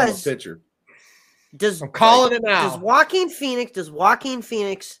saying that from a picture. I'm calling it now. Does Joaquin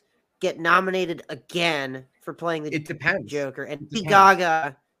Phoenix get nominated again for playing the Joker? And Lady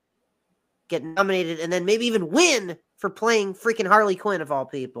Gaga get nominated and then maybe even win for playing freaking Harley Quinn of all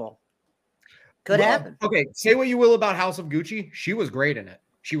people? Could happen. Okay, say what you will about House of Gucci. She was great in it.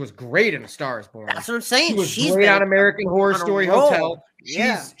 She was great in A Star Is Born. That's what I'm saying. She's great on American Horror Story Hotel.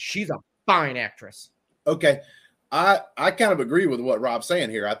 She's a fine actress. Okay. I kind of agree with what Rob's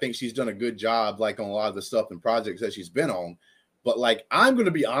saying here. I think she's done a good job, like, on a lot of the stuff and projects that she's been on. But like, I'm going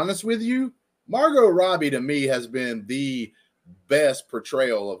to be honest with you, Margot Robbie to me has been the best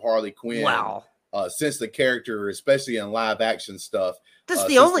portrayal of Harley Quinn. Wow. Since the character, especially in live action stuff. This is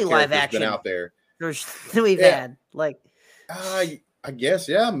the only live action out there we've had. Like, I guess,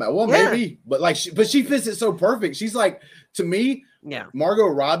 yeah. Well, maybe, but she fits it so perfect. She's like, to me, Margot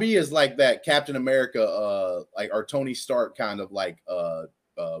Robbie is like that Captain America, like our Tony Stark kind of like,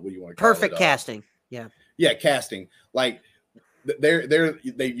 what do you want to call it? Perfect casting. Yeah, casting. Like,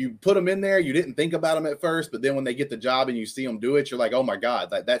 you put them in there. You didn't think about them at first, but then when they get the job and you see them do it, you're like, oh my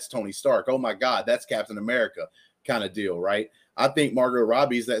God, that's Tony Stark. Oh my God, that's Captain America kind of deal, right? I think Margot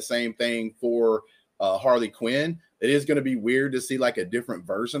Robbie's that same thing for Harley Quinn. It is going to be weird to see like a different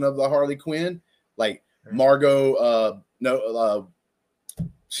version of the Harley Quinn. Like Margot,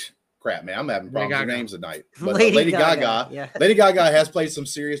 crap, man, I'm having problems with names tonight. But Lady Gaga, yeah. Lady Gaga has played some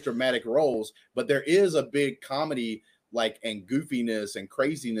serious dramatic roles, but there is a big comedy and goofiness and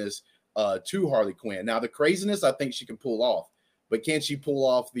craziness to Harley Quinn. Now, the craziness I think she can pull off, but can she pull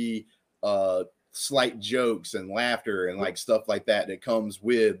off the slight jokes and laughter and like stuff like that comes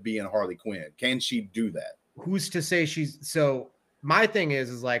with being Harley Quinn? Can she do that? Who's to say so my thing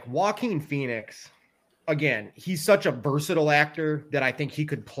is like Joaquin Phoenix, again, he's such a versatile actor that I think he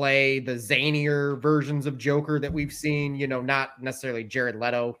could play the zanier versions of Joker that we've seen, not necessarily Jared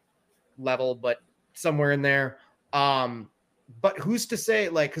Leto level, but somewhere in there. But who's to say,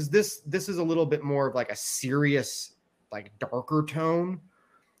 like, because this is a little bit more of like a serious, like darker tone.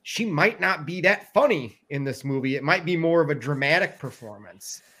 She might not be that funny in this movie. It might be more of a dramatic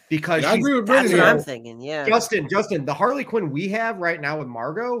performance. Because I agree with that's what I'm thinking. Yeah, Justin, the Harley Quinn we have right now with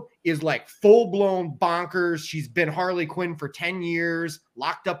Margot is like full blown bonkers. She's been Harley Quinn for 10 years,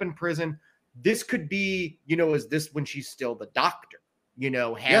 locked up in prison. This could be, is this when she's still the doctor?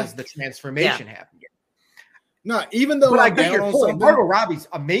 Has the transformation happened? No, even though I get your point, Margot Robbie's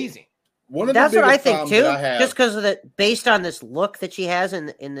amazing. That's what I think too. Just because of that, based on this look that she has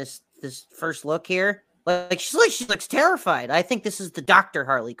in this first look here. Like she looks terrified. I think this is the Dr.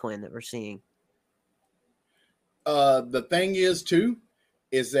 Harley Quinn that we're seeing. The thing is too,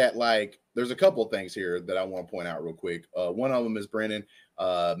 is that like there's a couple of things here that I want to point out real quick. One of them is Brennan.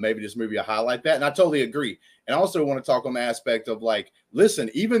 Maybe this movie will highlight that, and I totally agree. And I also want to talk on the aspect of like,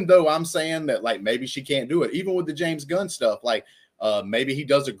 listen, even though I'm saying that like maybe she can't do it, even with the James Gunn stuff, like maybe he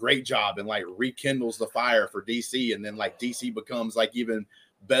does a great job and like rekindles the fire for DC, and then like DC becomes like even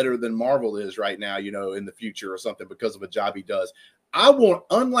better than Marvel is right now, in the future or something because of a job he does.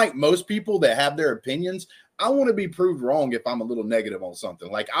 Unlike most people that have their opinions, I want to be proved wrong if I'm a little negative on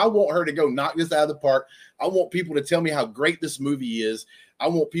something. Like, I want her to go knock this out of the park. I want people to tell me how great this movie is. I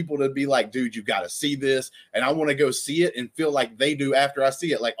want people to be like, dude, you got to see this. And I want to go see it and feel like they do after I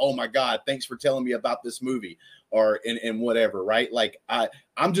see it. Like, oh my God, thanks for telling me about this movie or and whatever, right? Like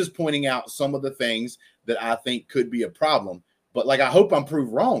I'm just pointing out some of the things that I think could be a problem. But like, I hope I'm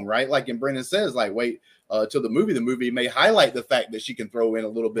proved wrong, right? Like, and Brendan says, like, wait till the movie may highlight the fact that she can throw in a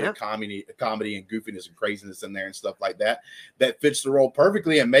little bit of comedy and goofiness and craziness in there and stuff like that. That fits the role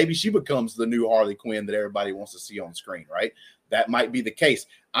perfectly. And maybe she becomes the new Harley Quinn that everybody wants to see on screen, right? That might be the case.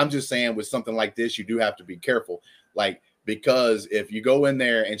 I'm just saying with something like this, you do have to be careful. Like, because if you go in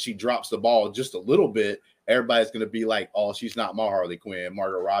there and she drops the ball just a little bit, everybody's going to be like, oh, she's not my Harley Quinn.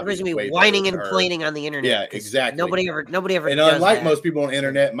 Margot Robbie. Everybody's going to be whining and complaining on the internet. Yeah, exactly. Nobody ever and does unlike that. most people on the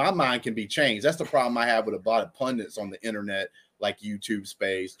internet, my mind can be changed. That's the problem I have with a lot of pundits on the internet, like YouTube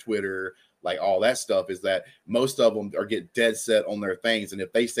space, Twitter, like all that stuff, is that most of them get dead set on their things. And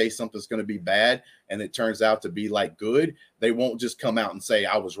if they say something's going to be bad and it turns out to be like good, they won't just come out and say,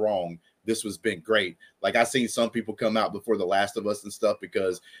 I was wrong. This was been great. Like, I seen some people come out before The Last of Us and stuff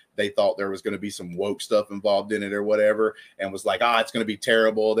because they thought there was going to be some woke stuff involved in it or whatever, and was like, it's going to be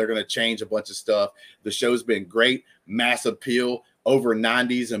terrible. They're going to change a bunch of stuff. The show's been great, mass appeal, over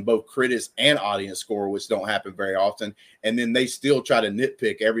 90s in both critics and audience score, which don't happen very often. And then they still try to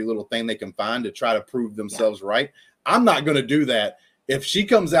nitpick every little thing they can find to try to prove themselves right. I'm not going to do that. If she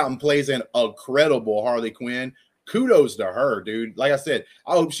comes out and plays an incredible Harley Quinn, kudos to her, dude. Like I said,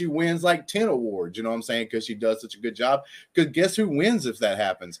 I hope she wins like 10 awards, you know what I'm saying? Because she does such a good job. Because guess who wins if that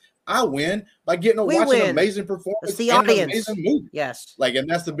happens? I win by getting to watch an amazing performance. It's the audience. An amazing movie. Yes. Like, and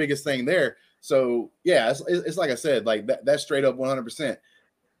that's the biggest thing there. So, yeah, it's like I said, like that's straight up 100%.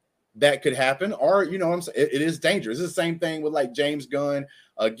 That could happen. Or, you know what I'm saying? It is dangerous. It's the same thing with like James Gunn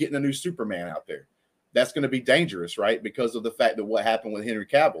getting a new Superman out there. That's going to be dangerous, right? Because of the fact that what happened with Henry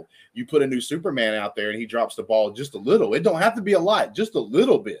Cavill. You put a new Superman out there and he drops the ball just a little. It don't have to be a lot, just a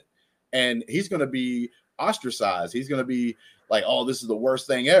little bit. And he's going to be ostracized. He's going to be like, oh, this is the worst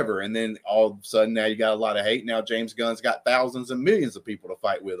thing ever. And then all of a sudden now you got a lot of hate. Now James Gunn's got thousands and millions of people to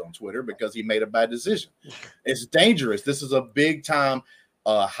fight with on Twitter because he made a bad decision. It's dangerous. This is a big time,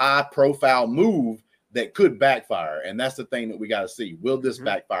 high profile move that could backfire. And that's the thing that we got to see. Will this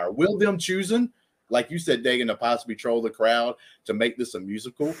backfire? Will them choosing, like you said, Dagan, to possibly troll the crowd to make this a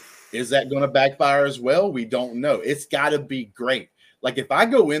musical, is that going to backfire as well? We don't know. It's got to be great. Like, if I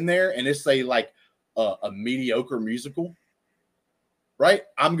go in there and it's say like a mediocre musical, right,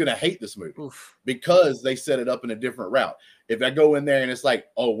 I'm going to hate this movie because they set it up in a different route. If I go in there and it's like,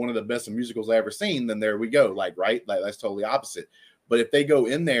 oh, one of the best musicals I ever seen, then there we go. Like, right, like that's totally opposite. But if they go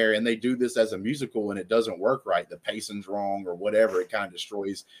in there and they do this as a musical and it doesn't work right, the pacing's wrong or whatever, it kind of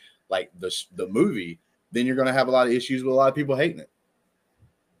destroys like the movie, then you're going to have a lot of issues with a lot of people hating it.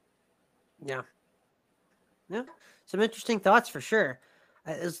 Yeah. Some interesting thoughts for sure.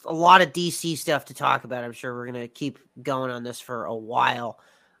 There's a lot of DC stuff to talk about. I'm sure we're going to keep going on this for a while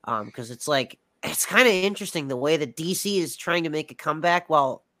because it's like, it's kind of interesting the way that DC is trying to make a comeback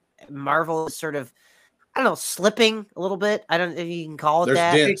while Marvel is sort of, I don't know, slipping a little bit. I don't know if you can call it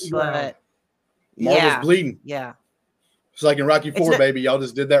that. Dents. But Marvel's bleeding. Yeah. It's like in Rocky IV, baby. Y'all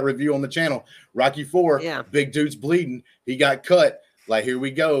just did that review on the channel. Rocky IV, big dude's bleeding. He got cut. Like, here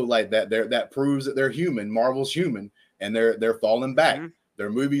we go. Like that. That proves that they're human. Marvel's human, and they're falling back. Their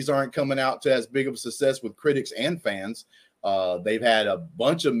movies aren't coming out to as big of a success with critics and fans. They've had a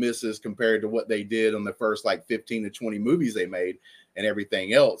bunch of misses compared to what they did on the first like 15 to 20 movies they made and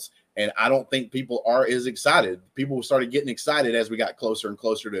everything else. And I don't think people are as excited. People started getting excited as we got closer and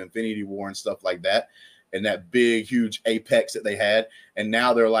closer to Infinity War and stuff like that. And that big, huge apex that they had. And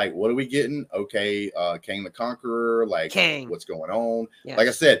now they're like, what are we getting? Okay, Kang the Conqueror, like what's going on? Yes. Like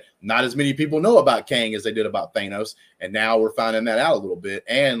I said, not as many people know about Kang as they did about Thanos. And now we're finding that out a little bit.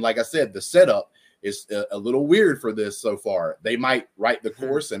 And like I said, the setup is a little weird for this so far. They might write the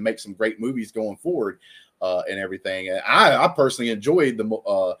course and make some great movies going forward and everything. And I personally enjoyed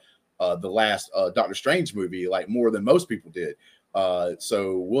the last Doctor Strange movie like more than most people did.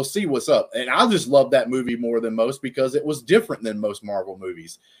 So we'll see what's up. And I just love that movie more than most because it was different than most Marvel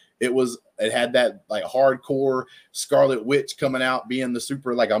movies. It had that like hardcore Scarlet Witch coming out being the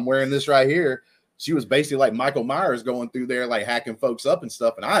super, like I'm wearing this right here. She was basically like Michael Myers going through there, like hacking folks up and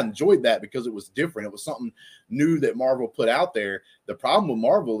stuff. And I enjoyed that because it was different. It was something new that Marvel put out there. The problem with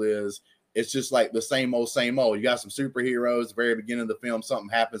Marvel is it's just like the same old, same old. You got some superheroes, the very beginning of the film, something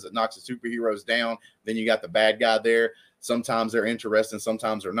happens that knocks the superheroes down. Then you got the bad guy there. Sometimes they're interesting,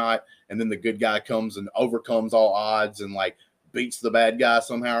 sometimes they're not. And then the good guy comes and overcomes all odds and like beats the bad guy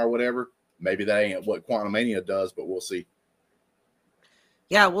somehow or whatever. Maybe that ain't what Quantumania does, but we'll see.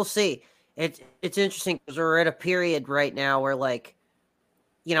 Yeah, we'll see. It's interesting because we're at a period right now where like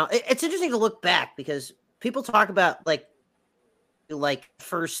it's interesting to look back because people talk about like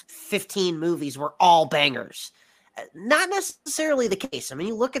first 15 movies were all bangers. Not necessarily the case. I mean,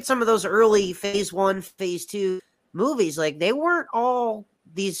 you look at some of those early phase 1, phase 2 movies, like they weren't all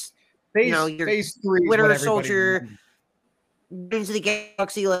these, your phase 3 Winter Soldier, Guardians of the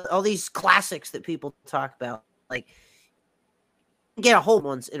Galaxy, all these classics that people talk about. Like, get a whole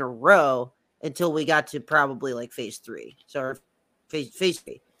ones in a row until we got to probably like phase 3. So phase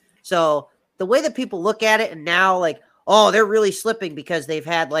 3. So the way that people look at it, and now like, oh, they're really slipping because they've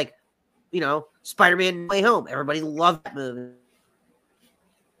had like, Spider-Man Way Home. Everybody loved that movie.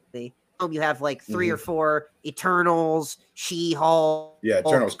 You have like 3 or 4 Eternals, She-Hulk. Yeah,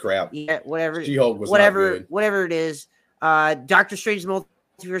 Eternals crap. Yeah, whatever. She-Hulk was not good. Whatever it is. Doctor Strange's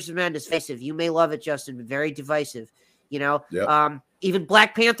Multiverse of Madness. Face it, you may love it, Justin, but very divisive. Yep. Even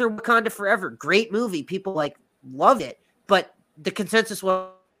Black Panther: Wakanda Forever, great movie. People like loved it, but the consensus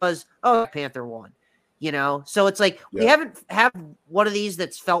was, Black Panther won. So it's like we haven't have one of these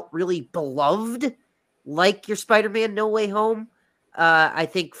that's felt really beloved, like your Spider-Man No Way Home. I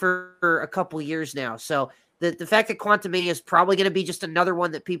think for a couple years now. So the fact that Quantumania is probably going to be just another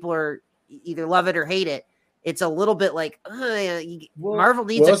one that people are either love it or hate it. It's a little bit like Marvel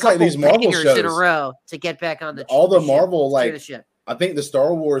needs a couple these Marvel bangers shows in a row to get back on the all the ship, Marvel the ship. I think the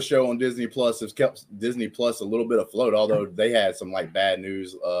Star Wars show on Disney Plus has kept Disney Plus a little bit afloat, although they had some like bad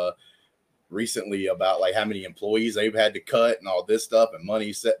news recently about like how many employees they've had to cut and all this stuff and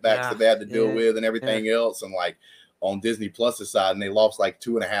money setbacks that they had to deal with and everything else. And like on Disney Plus's side, and they lost like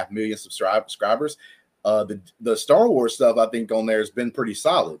 2.5 million subscribers. The Star Wars stuff I think on there has been pretty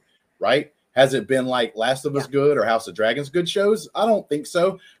solid, right? Has it been like Last of Us good or House of Dragons good shows? I don't think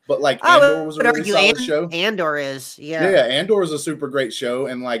so. But like Andor was a really solid show. Andor is, Andor is a super great show.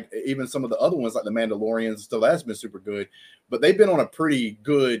 And like even some of the other ones like The Mandalorian and stuff, that's been super good. But they've been on a pretty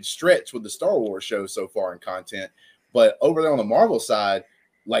good stretch with the Star Wars shows so far in content. But over there on the Marvel side,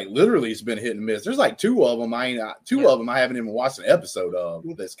 like literally it's been hit and miss. There's like 2 of them. I haven't even watched an episode of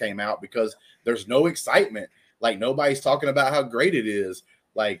that's came out because there's no excitement. Like nobody's talking about how great it is.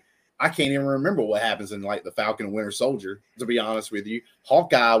 Like I can't even remember what happens in like the Falcon and Winter Soldier, to be honest with you.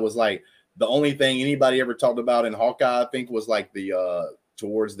 Hawkeye was like the only thing anybody ever talked about in Hawkeye, I think, was like the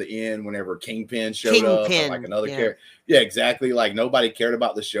towards the end whenever Kingpin showed up and like another character. Yeah, exactly. Like nobody cared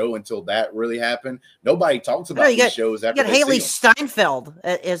about the show until that really happened. Nobody talks about these shows after you got Haley Steinfeld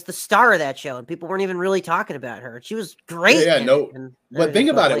as the star of that show, and people weren't even really talking about her. She was great. But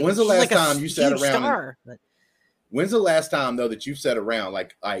think about it. When's the last time you sat around? When's the last time, though, that you've sat around?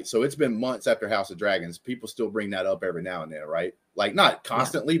 Like, all right, so it's been months after House of Dragons. People still bring that up every now and then, right? Like, not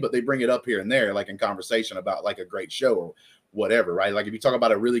constantly, but they bring it up here and there, like in conversation about like a great show or whatever, right? Like, if you talk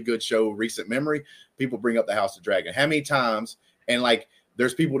about a really good show, recent memory, people bring up the House of Dragon. How many times? And like,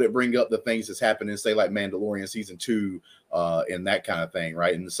 there's people that bring up the things that's happened in, say, like Mandalorian season 2 and that kind of thing,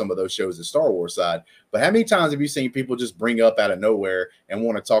 right? And some of those shows, the Star Wars side. But how many times have you seen people just bring up out of nowhere and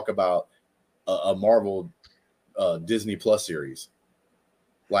want to talk about a Marvel Disney Plus series?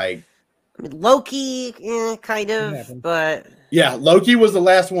 Like, I mean, Loki, kind of, but yeah, Loki was the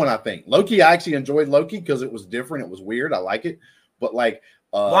last one. I think Loki. I actually enjoyed Loki because it was different. It was weird. I like it. But like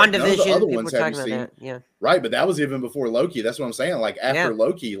WandaVision, none of the other ones have you seen? That. Right. But that was even before Loki. That's what I'm saying. Like after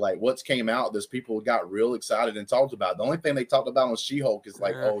Loki, like what's came out, this people got real excited and talked about. The only thing they talked about on She-Hulk is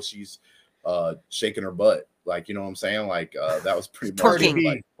like, oh, she's shaking her butt. Like, you know what I'm saying? Like that was pretty much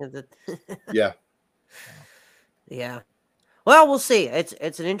like, yeah. Yeah. Well, we'll see.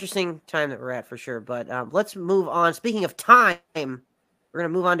 It's an interesting time that we're at for sure. But let's move on. Speaking of time, we're going to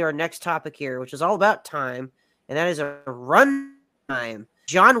move on to our next topic here, which is all about time, and that is a run time.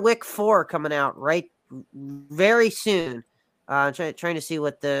 John Wick 4 coming out very soon. Trying to see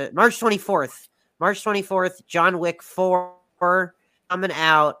what the March 24th, John Wick 4 coming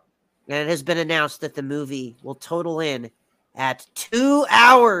out, and it has been announced that the movie will total in at 2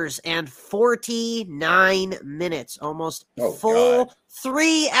 hours and 49 minutes, almost full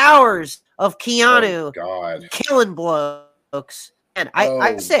 3 hours of Keanu killing blokes. And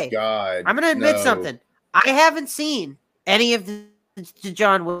I say, I'm going to admit something. I haven't seen any of the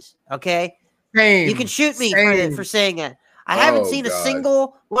John Wicks, okay? Same. You can shoot me for saying that. I haven't seen a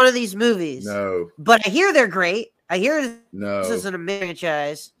single one of these movies. No. But I hear they're great. I hear this is an amazing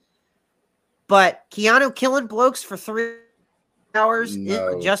franchise. But Keanu killing blokes for 3 hours.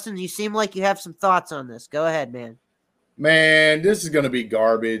 Justin, you seem like you have some thoughts on this. Go ahead, man. Man, this is going to be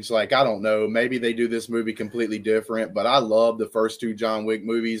garbage. Like, I don't know. Maybe they do this movie completely different, but I love the first 2 John Wick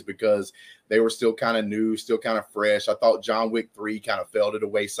movies because they were still kind of new, still kind of fresh. I thought John Wick 3 kind of fell to the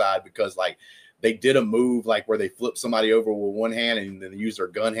wayside because, like, they did a move like where they flip somebody over with one hand and then use their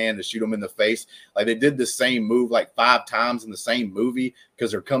gun hand to shoot them in the face. Like they did the same move like 5 times in the same movie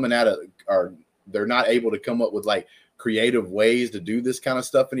because they're coming out of, or they're not able to come up with like creative ways to do this kind of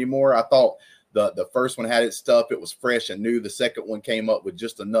stuff anymore. I thought the first one had its stuff. It was fresh and new. The second one came up with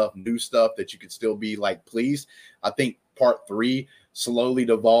just enough new stuff that you could still be like pleased. I think part 3 slowly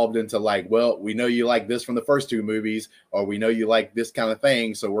devolved into like, well, we know you like this from the first 2 movies, or we know you like this kind of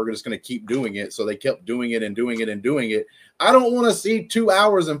thing, so we're just going to keep doing it. So they kept doing it and doing it and doing it. I don't want to see 2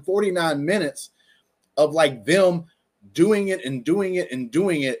 hours and 49 minutes of like them doing it and doing it and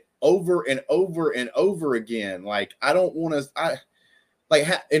doing it over and over and over again. Like, I don't want to,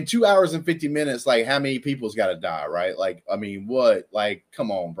 in 2 hours and 50 minutes, like how many people's got to die, right? Like, I mean, what? Like,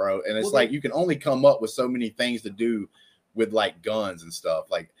 come on, bro. And it's like, you can only come up with so many things to do with like guns and stuff.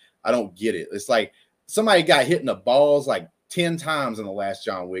 Like, I don't get it. It's like somebody got hit in the balls like 10 times in the last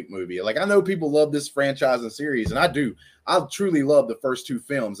John Wick movie. Like, I know people love this franchise and series, and I do. I truly love the first 2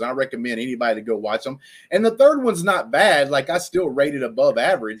 films, and I recommend anybody to go watch them. And the third one's not bad. Like, I still rate it above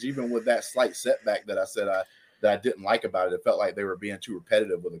average, even with that slight setback that I said that I didn't like about it. It felt like they were being too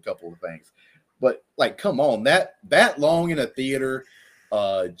repetitive with a couple of things. But like, come on, that long in a theater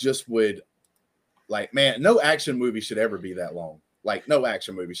just would, like, man, no action movie should ever be that long. Like, no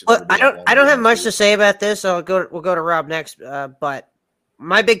action movie should ever be that long. I don't have much to say about this. We'll go to Rob next. But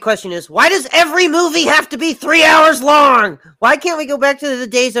my big question is, why does every movie have to be 3 hours long? Why can't we go back to the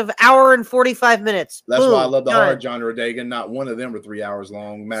days of hour and 45 minutes? That's why I love the hard genre, Dagan. Not one of them were 3 hours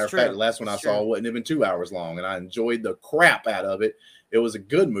long. Matter of fact, the last one I saw wasn't even 2 hours long, and I enjoyed the crap out of it. It was a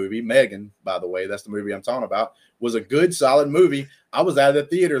good movie. Megan, by the way, that's the movie I'm talking about, was a good, solid movie. I was out of the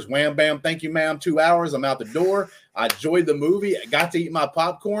theaters. Wham, bam, thank you, ma'am. 2 hours. I'm out the door. I enjoyed the movie. I got to eat my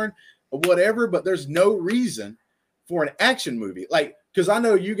popcorn or whatever, but there's no reason for an action movie. Like, because I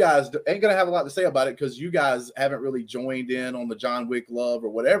know you guys ain't going to have a lot to say about it because you guys haven't really joined in on the John Wick love or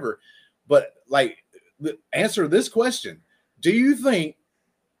whatever. But, like, answer this question. Do you think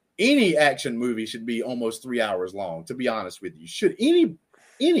any action movie should be almost 3 hours long, to be honest with you? Should any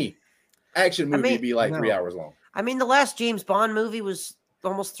action movie be like 3 hours long? I mean, the last James Bond movie was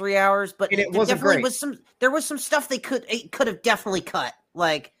almost 3 hours, but it wasn't great. There was some stuff they could have definitely cut.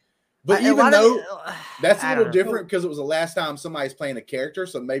 Like, but even though that's a little different because it was the last time somebody's playing a character,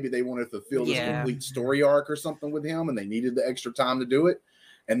 so maybe they wanted to fulfill this complete story arc or something with him, and they needed the extra time to do it.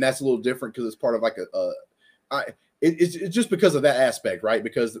 And that's a little different because it's part of like it's just because of that aspect, right?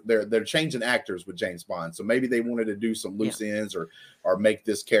 Because they're changing actors with James Bond, so maybe they wanted to do some loose ends or make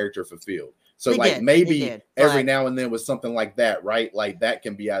this character fulfilled. So maybe every now and then with something like that, right? Like that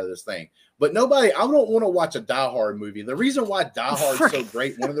can be out of this thing. But I don't want to watch a Die Hard movie. The reason why Die Hard is so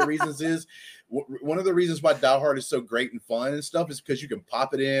great, one of the reasons why Die Hard is so great and fun and stuff is because you can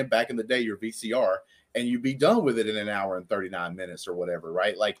pop it in back in the day, your VCR, and you'd be done with it in an hour and 39 minutes or whatever,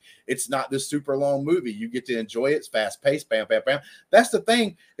 right? Like, it's not this super long movie. You get to enjoy it. It's fast paced, bam, bam, bam. That's the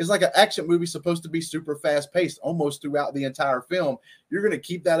thing. It's like an action movie supposed to be super fast paced almost throughout the entire film. You're going to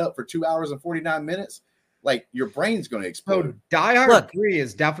keep that up for 2 hours and 49 minutes. Like, your brain's going to explode. So Die Hard 3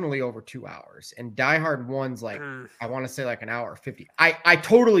 is definitely over 2 hours, and Die Hard 1's like, I want to say like an hour 50. I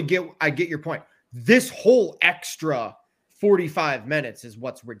totally get your point. This whole extra 45 minutes is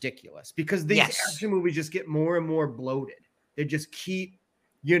what's ridiculous because these action movies just get more and more bloated. They just keep,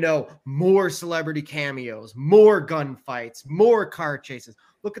 more celebrity cameos, more gunfights, more car chases.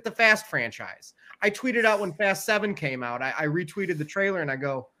 Look at the Fast franchise. I tweeted out when Fast 7 came out, I retweeted the trailer and I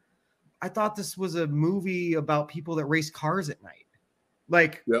go, I thought this was a movie about people that race cars at night.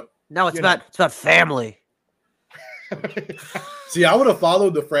 Like, no, it's about family. See, I would have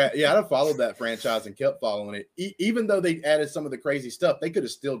followed I'd have followed that franchise and kept following it. Even though they added some of the crazy stuff, they could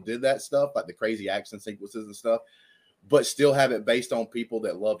have still did that stuff, like the crazy action sequences and stuff, but still have it based on people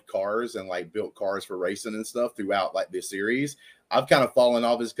that loved cars and like built cars for racing and stuff throughout like this series. I've kind of fallen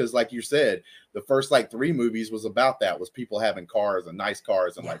off is because, like you said, the first like 3 movies was about that, was people having cars and nice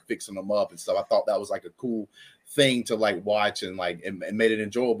cars and like fixing them up and stuff. I thought that was like a cool thing to like watch and like and made it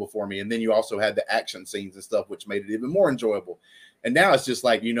enjoyable for me. And then you also had the action scenes and stuff, which made it even more enjoyable. And now it's just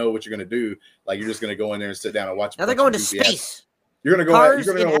like, you know what you're going to do. Like, you're just going to go in there and sit down and watch. Now they're going to space. You're going to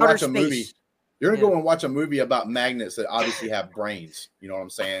go watch a movie. You're going to go and watch a movie about magnets that obviously have brains. You know what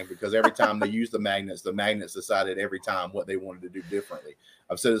I'm saying? Because every time they use the magnets decided every time what they wanted to do differently.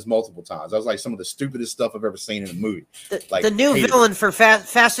 I've said this multiple times. I was like, some of the stupidest stuff I've ever seen in a movie. The new villain for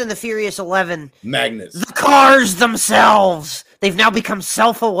Fast and the Furious 11. Magnets. The cars themselves. They've now become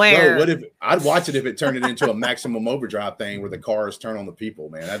self-aware. Bro, what if I'd watch it if it turned it into a Maximum Overdrive thing where the cars turn on the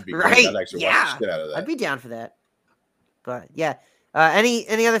people, man. That'd be right. Great. I'd actually watch the shit out of that. I'd be down for that. But yeah.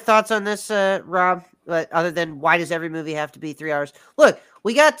 Any other thoughts on this, Rob? Other than why does every movie have to be 3 hours? Look,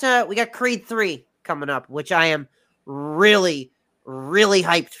 we got Creed 3 coming up, which I am really, really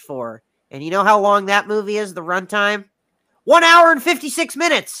hyped for. And you know how long that movie is? The runtime, 1 hour and 56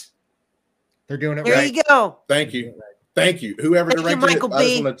 minutes. They're doing it There right. you go. Thank you. Thank you. Whoever Thank you, directed Michael it, I just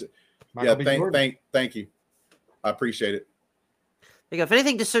B. wanted to, Michael B. Jordan. thank you. I appreciate it. There you go. If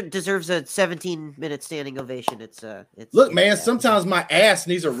anything deserves a 17-minute standing ovation, it's Look, man, yeah. sometimes my ass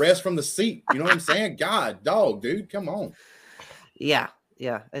needs a rest from the seat. You know what I'm saying? God, dog, dude, come on. Yeah.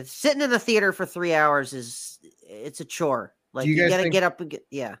 It's sitting in the theater for 3 hours it's a chore. Like you you guys gotta think- get up and get.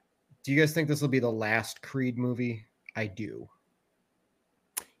 Yeah. Do you guys think this will be the last Creed movie? I do.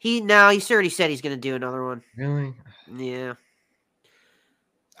 He's already said he's gonna do another one. Really? Yeah.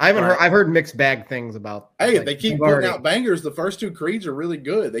 I haven't But- heard. I've heard mixed bag things about. Hey, like, they keep they've putting already- out bangers. The first two Creeds are really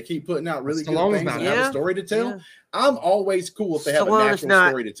good. They keep putting out really good Stallone's things not and in have it. a story to tell. Yeah. I'm always cool if they have Stallone a is natural not-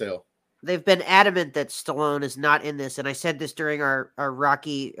 story to tell. They've been adamant that Stallone is not in this, and I said this during our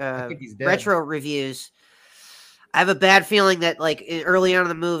Rocky I think he's dead. retro reviews. I have a bad feeling that like early on in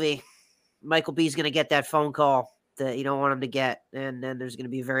the movie, Michael B's going to get that phone call that you don't want him to get, and then there's going to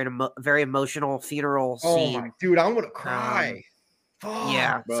be a very emotional funeral Oh scene. my dude, I'm gonna cry. Fuck.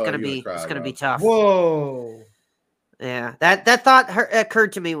 Yeah, Bro, it's gonna you're gonna be cry, it's gonna be bro. tough. Whoa. Yeah, that thought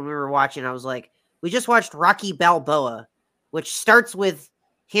occurred to me when we were watching. I was like, we just watched Rocky Balboa, which starts with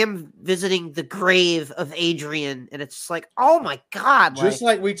him visiting the grave of Adrian, and it's like, oh my god! Just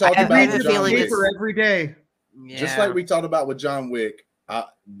like we talked I have about a with feeling John it's- Wick. every day. Just like we talked about with John Wick, I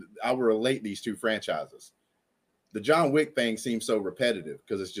will relate these two franchises. The John Wick thing seems so repetitive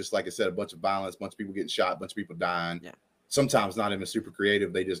because it's just like I said, a bunch of violence, a bunch of people getting shot, a bunch of people dying. Yeah. Sometimes not even super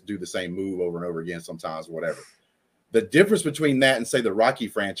creative. They just do the same move over and over again, sometimes, whatever. The difference between that and, say, the Rocky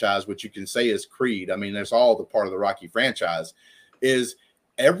franchise, which you can say is Creed, I mean, there's all the part of the Rocky franchise, is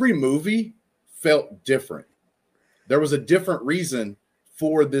every movie felt different. There was a different reason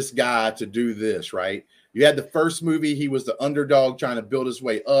for this guy to do this, right? You had the first movie, he was the underdog trying to build his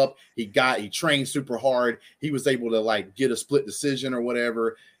way up. He trained super hard. He was able to like get a split decision or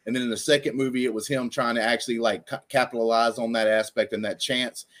whatever. And then in the second movie, it was him trying to actually like capitalize on that aspect and that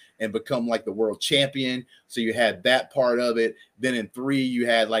chance and become like the world champion. So you had that part of it. Then in 3, you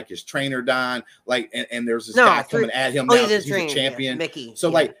had like his trainer dying, like, and there's this guy coming at him now because he's a champion. Mickey. So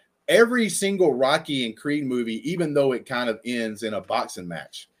like every single Rocky and Creed movie, even though it kind of ends in a boxing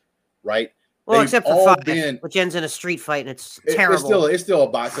match, right? Well, They've except for all 5, which ends in a street fight, and it's terrible. It's still a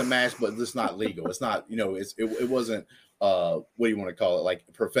boxing match, but it's not legal. It's not, it wasn't what do you want to call it, like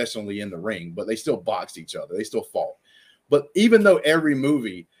professionally in the ring, but they still boxed each other. They still fought. But even though every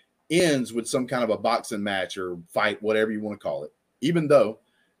movie ends with some kind of a boxing match or fight, whatever you want to call it, even though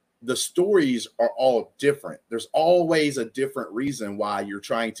the stories are all different, there's always a different reason why you're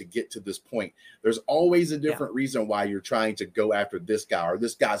trying to get to this point. There's always a different reason why you're trying to go after this guy or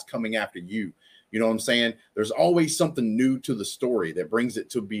this guy's coming after you. You know what I'm saying? There's always something new to the story that brings it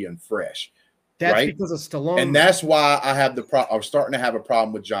to being fresh. That's right? because of Stallone. And that's why I have I'm starting to have a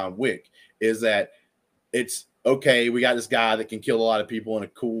problem with John Wick, is that it's okay. We got this guy that can kill a lot of people in a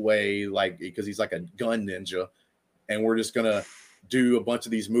cool way, like because he's like a gun ninja, and we're just gonna do a bunch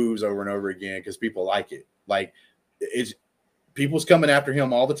of these moves over and over again because people like it. Like it's people's coming after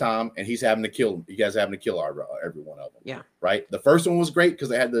him all the time, and he's having to kill them. You guys having to kill every one of them. Yeah. Right. The first one was great because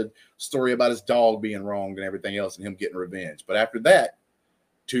they had the story about his dog being wronged and everything else, and him getting revenge. But after that,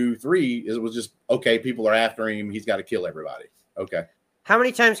 2, 3, it was just okay. People are after him. He's got to kill everybody. Okay. How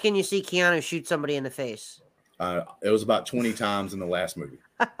many times can you see Keanu shoot somebody in the face? It was about 20 times in the last movie.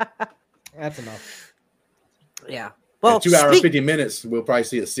 That's enough. Yeah. Well, 2 hours, 50 minutes, we'll probably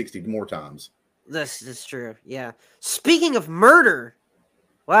see it 60 more times. This is true. Yeah. Speaking of murder,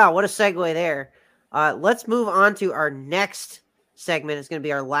 wow, what a segue there. Let's move on to our next segment. It's going to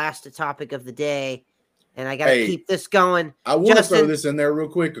be our last topic of the day. And I got to keep this going. I want to throw this in there real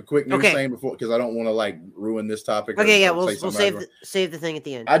quick, a quick news thing before, because I don't want to like ruin this topic. Okay, yeah, we'll save the thing at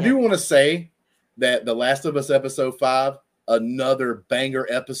the end. I do want to say that The Last of Us episode 5, another banger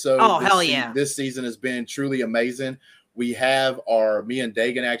episode. Oh, hell yeah. This season has been truly amazing. We have me and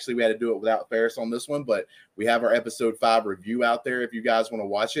Dagan, actually, we had to do it without Ferris on this one, but we have our episode 5 review out there if you guys want to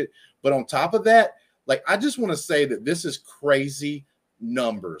watch it. But on top of that, like, I just want to say that this is crazy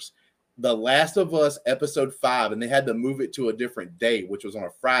numbers. The Last of Us episode 5, and they had to move it to a different day, which was on a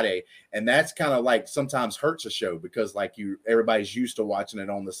Friday. And that's kind of like sometimes hurts a show because like everybody's used to watching it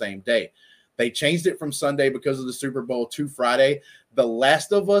on the same day. They changed it from Sunday because of the Super Bowl to Friday. The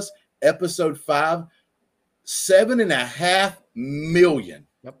Last of Us episode 5, 7.5 million.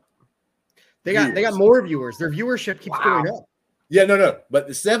 Yep. They got more viewers. Their viewership keeps going up. Yeah, no. But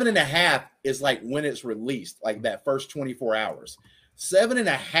the 7.5 is like when it's released, like that first 24 hours.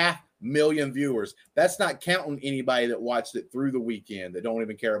 7.5 million viewers. That's not counting anybody that watched it through the weekend that don't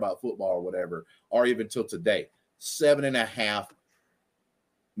even care about football or whatever, or even till today. 7.5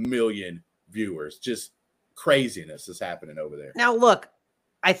 million viewers. Just craziness is happening over there. Now, look,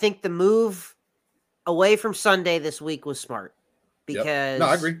 I think the move away from Sunday this week was smart because Yep. No,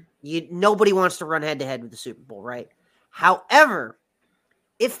 I agree. Nobody wants to run head-to-head with the Super Bowl, right? However,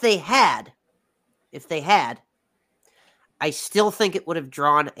 if they had, I still think it would have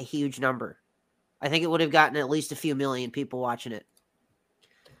drawn a huge number. I think it would have gotten at least a few million people watching it.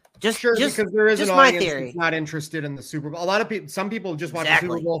 Just because there is an my audience theory. that's not interested in the Super Bowl. A lot of people, some people just watch Exactly.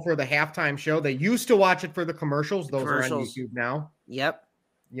 the Super Bowl for the halftime show. They used to watch it for the commercials. Those are on Commercials. YouTube now. Yep.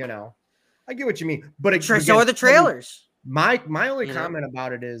 You know, I get what you mean. But So again, are the trailers. My only You know? comment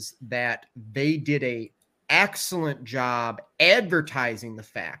about it is that they did a excellent job advertising the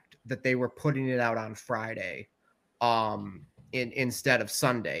fact that they were putting it out on Friday, instead of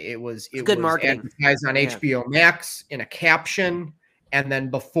Sunday. It was good marketing. Advertised on HBO Max in a caption, and then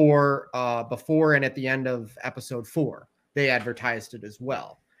before and at the end of episode 4, they advertised it as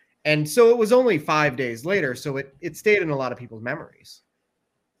well. And so it was only 5 days later, so it stayed in a lot of people's memories.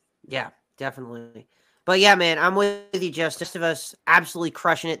 Yeah, definitely. But yeah, man, I'm with you, Just of Us absolutely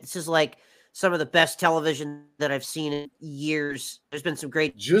crushing it. This is like some of the best television that I've seen in years. There's been some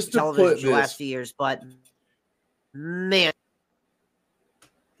great television the last few years, but man,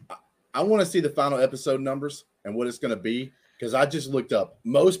 I want to see the final episode numbers and what it's going to be, because I just looked up.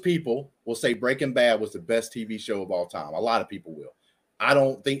 Most people will say Breaking Bad was the best TV show of all time. A lot of people will. I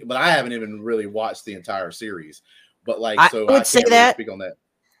don't think, but I haven't even really watched the entire series. But like, I so would I can't say really that. speak on that.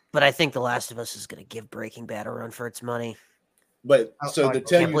 But I think The Last of Us is going to give Breaking Bad a run for its money. But so to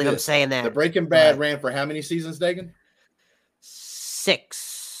tell can't you believe I'm this, saying that. the Breaking Bad ran for how many seasons, Dagan? 6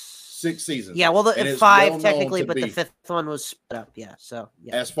 seasons. Yeah, well, And it's 5 well technically, known to but the be. 5th one was split up. Yeah, so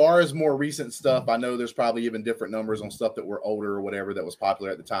yeah. As far as more recent stuff, I know there's probably even different numbers on stuff that were older or whatever that was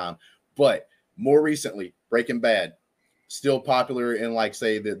popular at the time. But more recently, Breaking Bad, still popular in, like,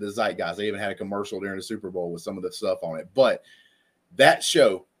 say, the zeitgeist. They even had a commercial during the Super Bowl with some of the stuff on it. But that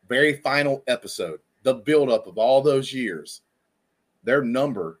show, very final episode, the buildup of all those years, their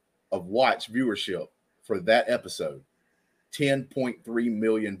number of watch viewership for that episode, 10.3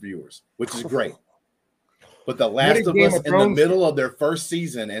 million viewers, which is great. But The Last of Us, in the middle of their first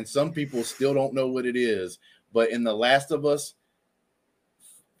season, and some people still don't know what it is, but in The Last of Us,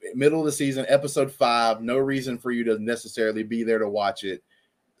 middle of the season, episode 5, no reason for you to necessarily be there to watch it,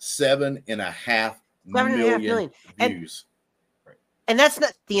 7.5 million views. And that's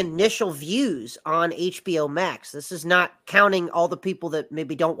not the initial views on HBO Max. This is not counting all the people that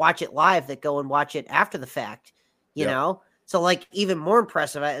maybe don't watch it live that go and watch it after the fact, you know? So, like, even more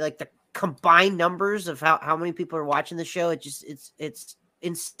impressive, like the combined numbers of how many people are watching the show. It's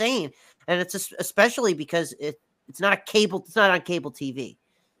insane. And it's especially because it's not on cable TV.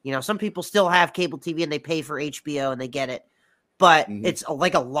 You know, some people still have cable TV and they pay for HBO and they get it. But it's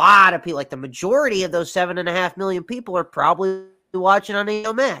like a lot of people, like the majority of those 7.5 million people are probably watching on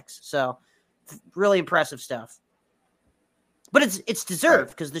HBO Max. So really impressive stuff. But it's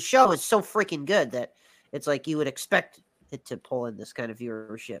deserved because the show is so freaking good that it's like you would expect it to pull in this kind of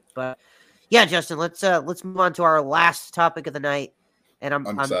viewership. But yeah, Justin, let's move on to our last topic of the night. And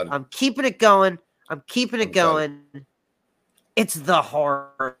I'm keeping it going. I'm keeping it going. It's the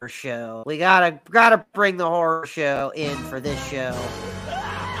horror show. We gotta bring the horror show in for this show.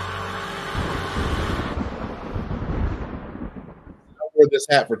 I wore this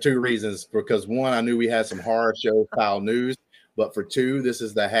hat for 2 reasons. Because 1, I knew we had some horror show style news, but for 2, this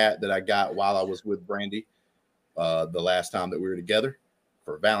is the hat that I got while I was with Brandy the last time that we were together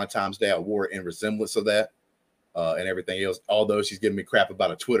for Valentine's Day. I wore it in resemblance of that and everything else. Although she's giving me crap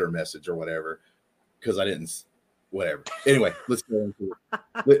about a Twitter message or whatever because I didn't. Whatever. Anyway, let's go into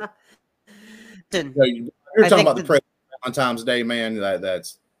it. You're talking about the president Valentine's Day, man.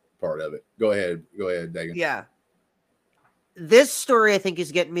 That's part of it. Go ahead, Dagan. Yeah. This story, I think,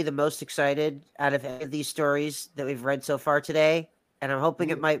 is getting me the most excited out of any of these stories that we've read so far today. And I'm hoping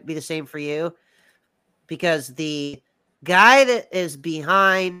it might be the same for you. Because the guy that is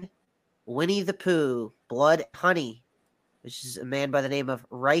behind Winnie the Pooh, Blood Honey, which is a man by the name of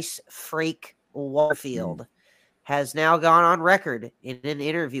Rice Frake Warfield, has now gone on record in an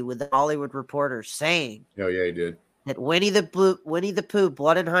interview with the Hollywood Reporter saying, "Oh yeah, he did," that Winnie the Pooh,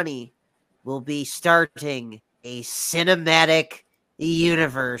 Blood and Honey will be starting a cinematic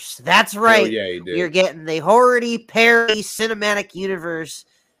universe. That's right. Oh yeah, he did. You're getting the horror parody cinematic universe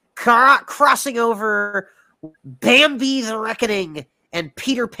crossing over Bambi the Reckoning and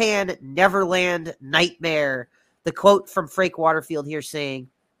Peter Pan Neverland Nightmare. The quote from Frank Waterfield here saying,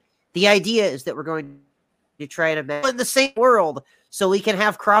 the idea is that we're going to try to make in the same world so we can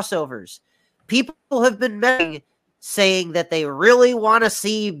have crossovers. People have been saying that they really want to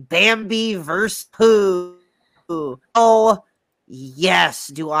see Bambi versus Pooh. Oh, yes.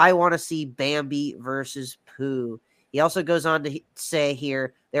 Do I want to see Bambi versus Pooh? He also goes on to say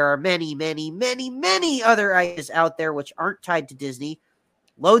here, there are many, many, many, many other ideas out there which aren't tied to Disney.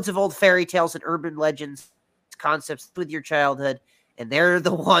 Loads of old fairy tales and urban legends, concepts with your childhood, and they're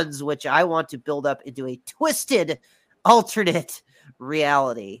the ones which I want to build up into a twisted alternate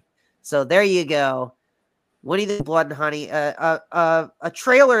reality. So there you go. Winnie the Blood and Honey, a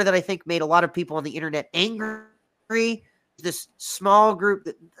trailer that I think made a lot of people on the internet angry. This small group,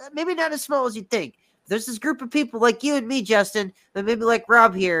 that maybe not as small as you'd think. There's this group of people like you and me, Justin, and maybe like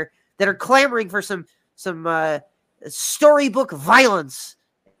Rob here, that are clamoring for some storybook violence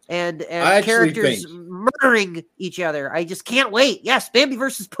and characters murdering each other. I just can't wait. Yes, Bambi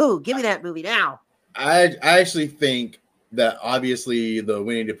versus Pooh. Give me that movie now. I actually think that obviously the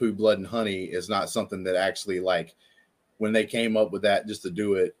Winnie the Pooh Blood and Honey is not something that actually, like, when they came up with that just to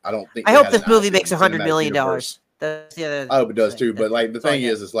do it, I don't think. I hope this movie makes $100 million. That's the other. I hope it does too. But like the thing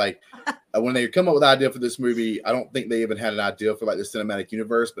is, it's like when they come up with the idea for this movie, I don't think they even had an idea for like the cinematic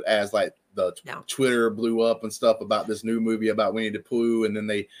universe. But as like the Twitter blew up and stuff about this new movie about Winnie the Pooh, and then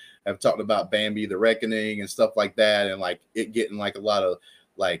they have talked about Bambi the Reckoning and stuff like that, and like it getting like a lot of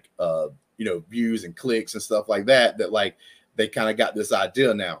like views and clicks and stuff like that. That like they kind of got this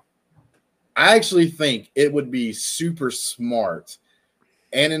idea now. I actually think it would be super smart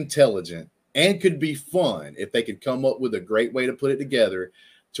and intelligent and could be fun if they could come up with a great way to put it together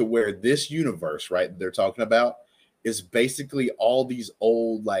to where this universe, right, they're talking about is basically all these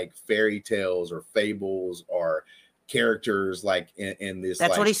old like fairy tales or fables or characters like in this.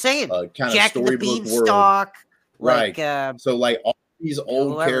 That's like, what he's saying. Kind Jack of storybook world, right? So like all these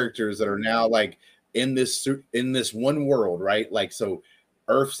old characters that are now like in this one world, right? Like so,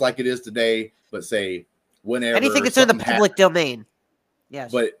 Earth's like it is today, but say whenever anything that's in the public domain. Yes.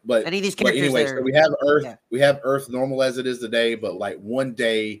 But any of these characters anyway, so we have Earth, we have Earth normal as it is today, but like one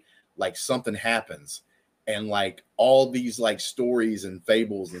day, like something happens, and like all these like stories and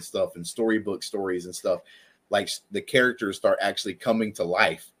fables and stuff and storybook stories and stuff, like the characters start actually coming to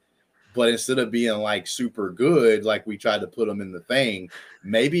life. But instead of being like super good, like we tried to put them in the thing,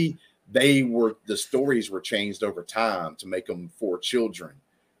 maybe the stories were changed over time to make them for children.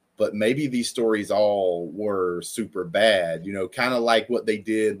 But maybe these stories all were super bad, kind of like what they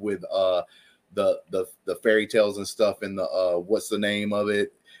did with the fairy tales and stuff in the what's the name of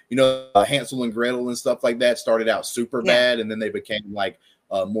it? Hansel and Gretel and stuff like that started out super bad, and then they became like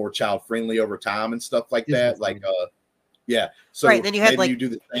more child friendly over time and stuff like that. Like so right. Then you had like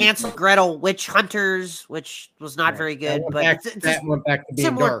Hansel and Gretel Witch Hunters, which was not very good, that went back to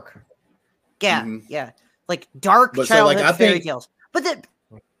being dark. Yeah, like dark childhood fairy tales. But then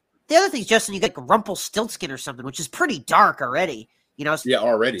the other thing is, Justin, you get like Rumpelstiltskin or something, which is pretty dark already.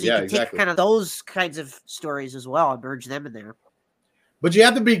 Already. So you can take kind of those kinds of stories as well and merge them in there. But you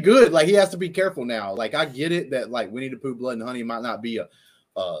have to be good. Like he has to be careful now. Like I get it that like Winnie the Pooh Blood and Honey might not be a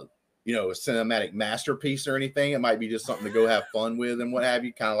cinematic masterpiece or anything. It might be just something to go have fun with and what have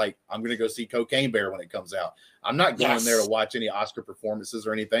you. Kind of like I'm going to go see Cocaine Bear when it comes out. I'm not going there to watch any Oscar performances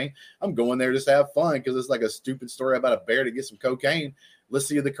or anything. I'm going there just to have fun because it's like a stupid story about a bear to get some cocaine. Let's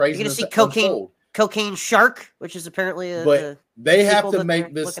see the craziness. You're going to see Cocaine Shark, which is apparently but they have to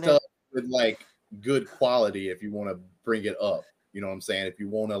make this stuff with like good quality if you want to bring it up. You know what I'm saying? If you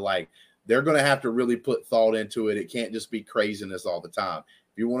want to like, they're going to have to really put thought into it. It can't just be craziness all the time.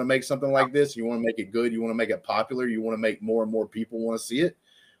 If you want to make something like this, you want to make it good, you want to make it popular, you want to make more and more people want to see it,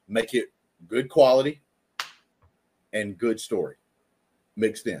 make it good quality and good story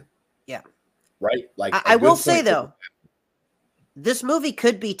mixed in. Yeah. Right? Like I will say though, this movie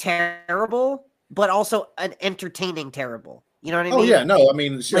could be terrible, but also an entertaining terrible. You know what I mean? Oh yeah, no, I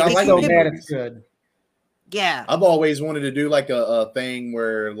mean, I like so bad it's good. Yeah. I've always wanted to do like a thing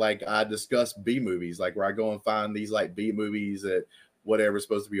where like I discuss B movies, like where I go and find these like B movies that whatever's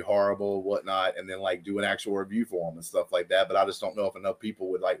supposed to be horrible, whatnot, and then like do an actual review for them and stuff like that. But I just don't know if enough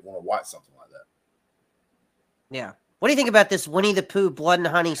people would like want to watch something like that. Yeah. What do you think about this Winnie the Pooh Blood and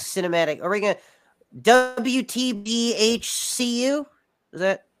Honey cinematic? Are we going to WTBHCU? Is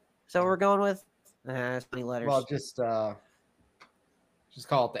that what we're going with? That's many letters. Well, just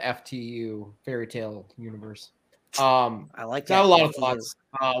call it the FTU fairy tale universe. I like that. I have a lot of thoughts.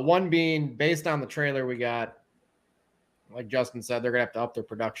 One being based on the trailer we got. like Justin said, they're gonna have to up their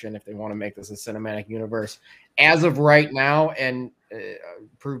production if they want to make this a cinematic universe. As of right now, and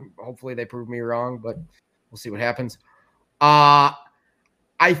hopefully they prove me wrong, but we'll see what happens.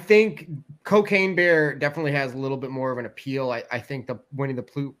 I think Cocaine Bear definitely has a little bit more of an appeal. I think the Winnie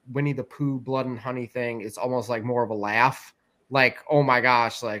the Pooh Blood and Honey thing is almost like more of a laugh. Like, oh my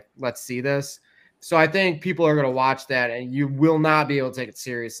gosh, like, let's see this. So I think people are going to watch that, and you will not be able to take it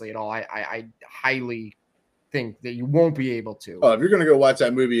seriously at all. I highly think that you won't be able to. Oh, if you're going to go watch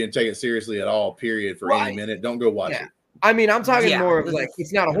that movie and take it seriously at all, period, for any minute, don't go watch it. I mean, I'm talking more of like,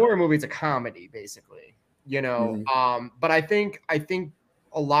 it's not a horror movie, it's a comedy, basically. You know, but I think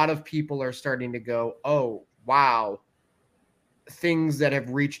a lot of people are starting to go, oh, wow, things that have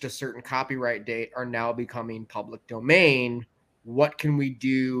reached a certain copyright date are now becoming public domain. What can we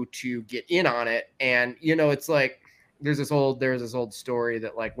do to get in on it? And, you know, it's like, there's this old story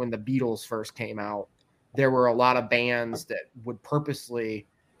that, like, when the Beatles first came out, there were a lot of bands that would purposely,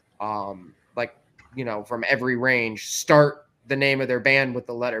 like, you know, from every range, start the name of their band with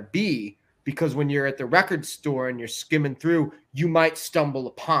the letter B, because when you're at the record store and you're skimming through, you might stumble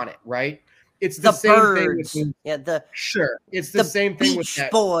upon it, right? It's the same Birds. thing with it's the same thing with Beach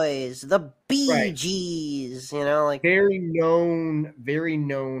Boys, the Bee Gees, you know, like very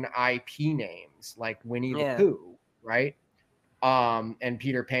known IP names like Winnie the Pooh, right? And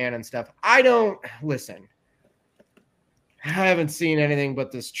Peter Pan and stuff. I haven't seen anything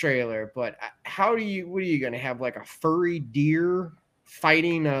but this trailer, but what are you going to have, like a furry deer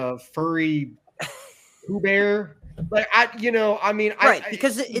fighting a furry Pooh Bear? Like,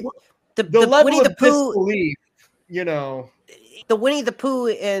 because the level Winnie the Pooh, disbelief, you know, the Winnie the Pooh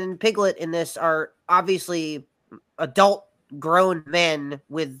and Piglet in this are obviously adult grown men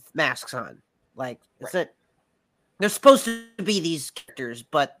with masks on. Like, they're supposed to be these characters,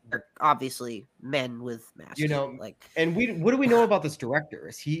 but they're obviously men with masks. You know, like, and what do we know about this director?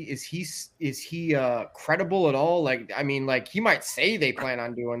 Is he credible at all? Like, I mean, like, he might say they plan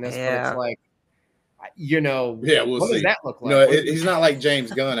on doing this, but it's like, you know, we'll what see. Does that look like? No, he's not like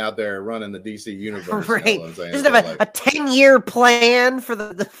James Gunn out there running the DC universe. Right. You know what I'm saying? Doesn't have a 10-year plan for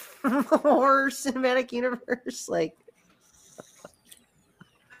the horror cinematic universe, like.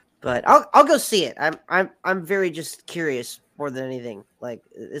 But I'll go see it. I'm very just curious more than anything. Like,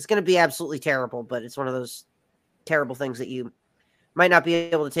 it's going to be absolutely terrible, but it's one of those terrible things that you might not be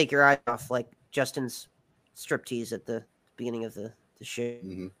able to take your eye off, like Justin's striptease at the beginning of the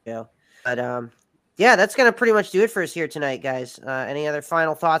show. But yeah, that's going to pretty much do it for us here tonight, guys. Any other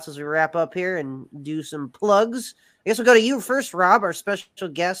final thoughts as we wrap up here and do some plugs? I guess we'll go to you first, Rob, our special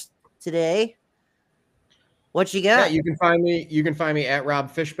guest today. What you got? Yeah, you can find me at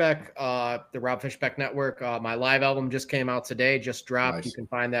Rob Fishbeck, the Rob Fishbeck Network. My live album just came out today, just dropped. Nice. You can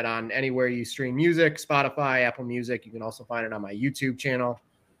find that on anywhere you stream music, Spotify, Apple Music. You can also find it on my YouTube channel,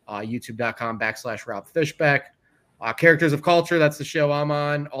 youtube.com/Rob Fishbeck. Characters of Culture, that's the show I'm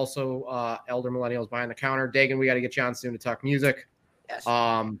on. Also, Elder Millennials Behind the Counter. Dagan, we got to get you on soon to talk music. Yes.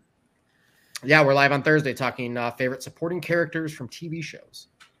 Yeah, we're live on Thursday talking favorite supporting characters from TV shows.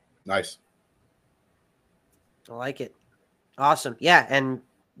 Nice. I like it. Awesome. Yeah, and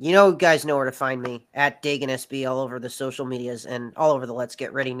you guys know where to find me, at Dagan SB, all over the social medias and all over the Let's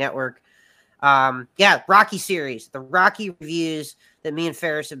Get Ready network. Rocky series, the Rocky reviews that me and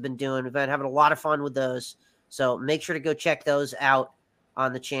Ferris have been doing. We've been having a lot of fun with those. So make sure to go check those out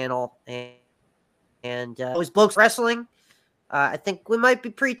on the channel. And it was Blokes Wrestling. I think we might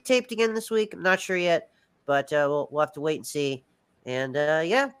be pre-taped again this week. I'm not sure yet, but we'll have to wait and see. And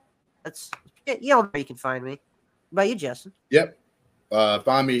that's it. You know where you can find me. What about you, Justin? Yep.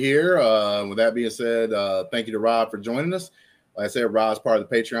 Find me here. With that being said, thank you to Rob for joining us. Like I said, Rob's part of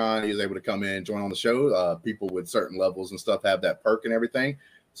the Patreon. He was able to come in and join on the show. People with certain levels and stuff have that perk and everything.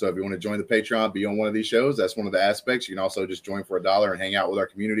 So if you want to join the Patreon, be on one of these shows, that's one of the aspects. You can also just join for $1 and hang out with our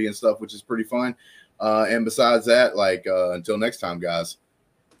community and stuff, which is pretty fun. And besides that, until next time, guys,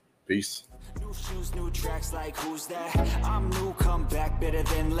 peace. New shoes, new tracks, like who's that? I'm new, come back better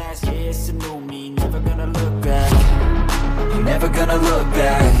than last. Yeah, it's a new me, never gonna look back. Never gonna look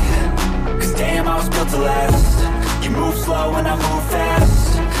back. Cause damn, I was built to last. You move slow and I move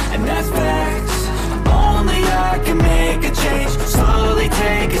fast, and that's facts. Only I can make a change. Slow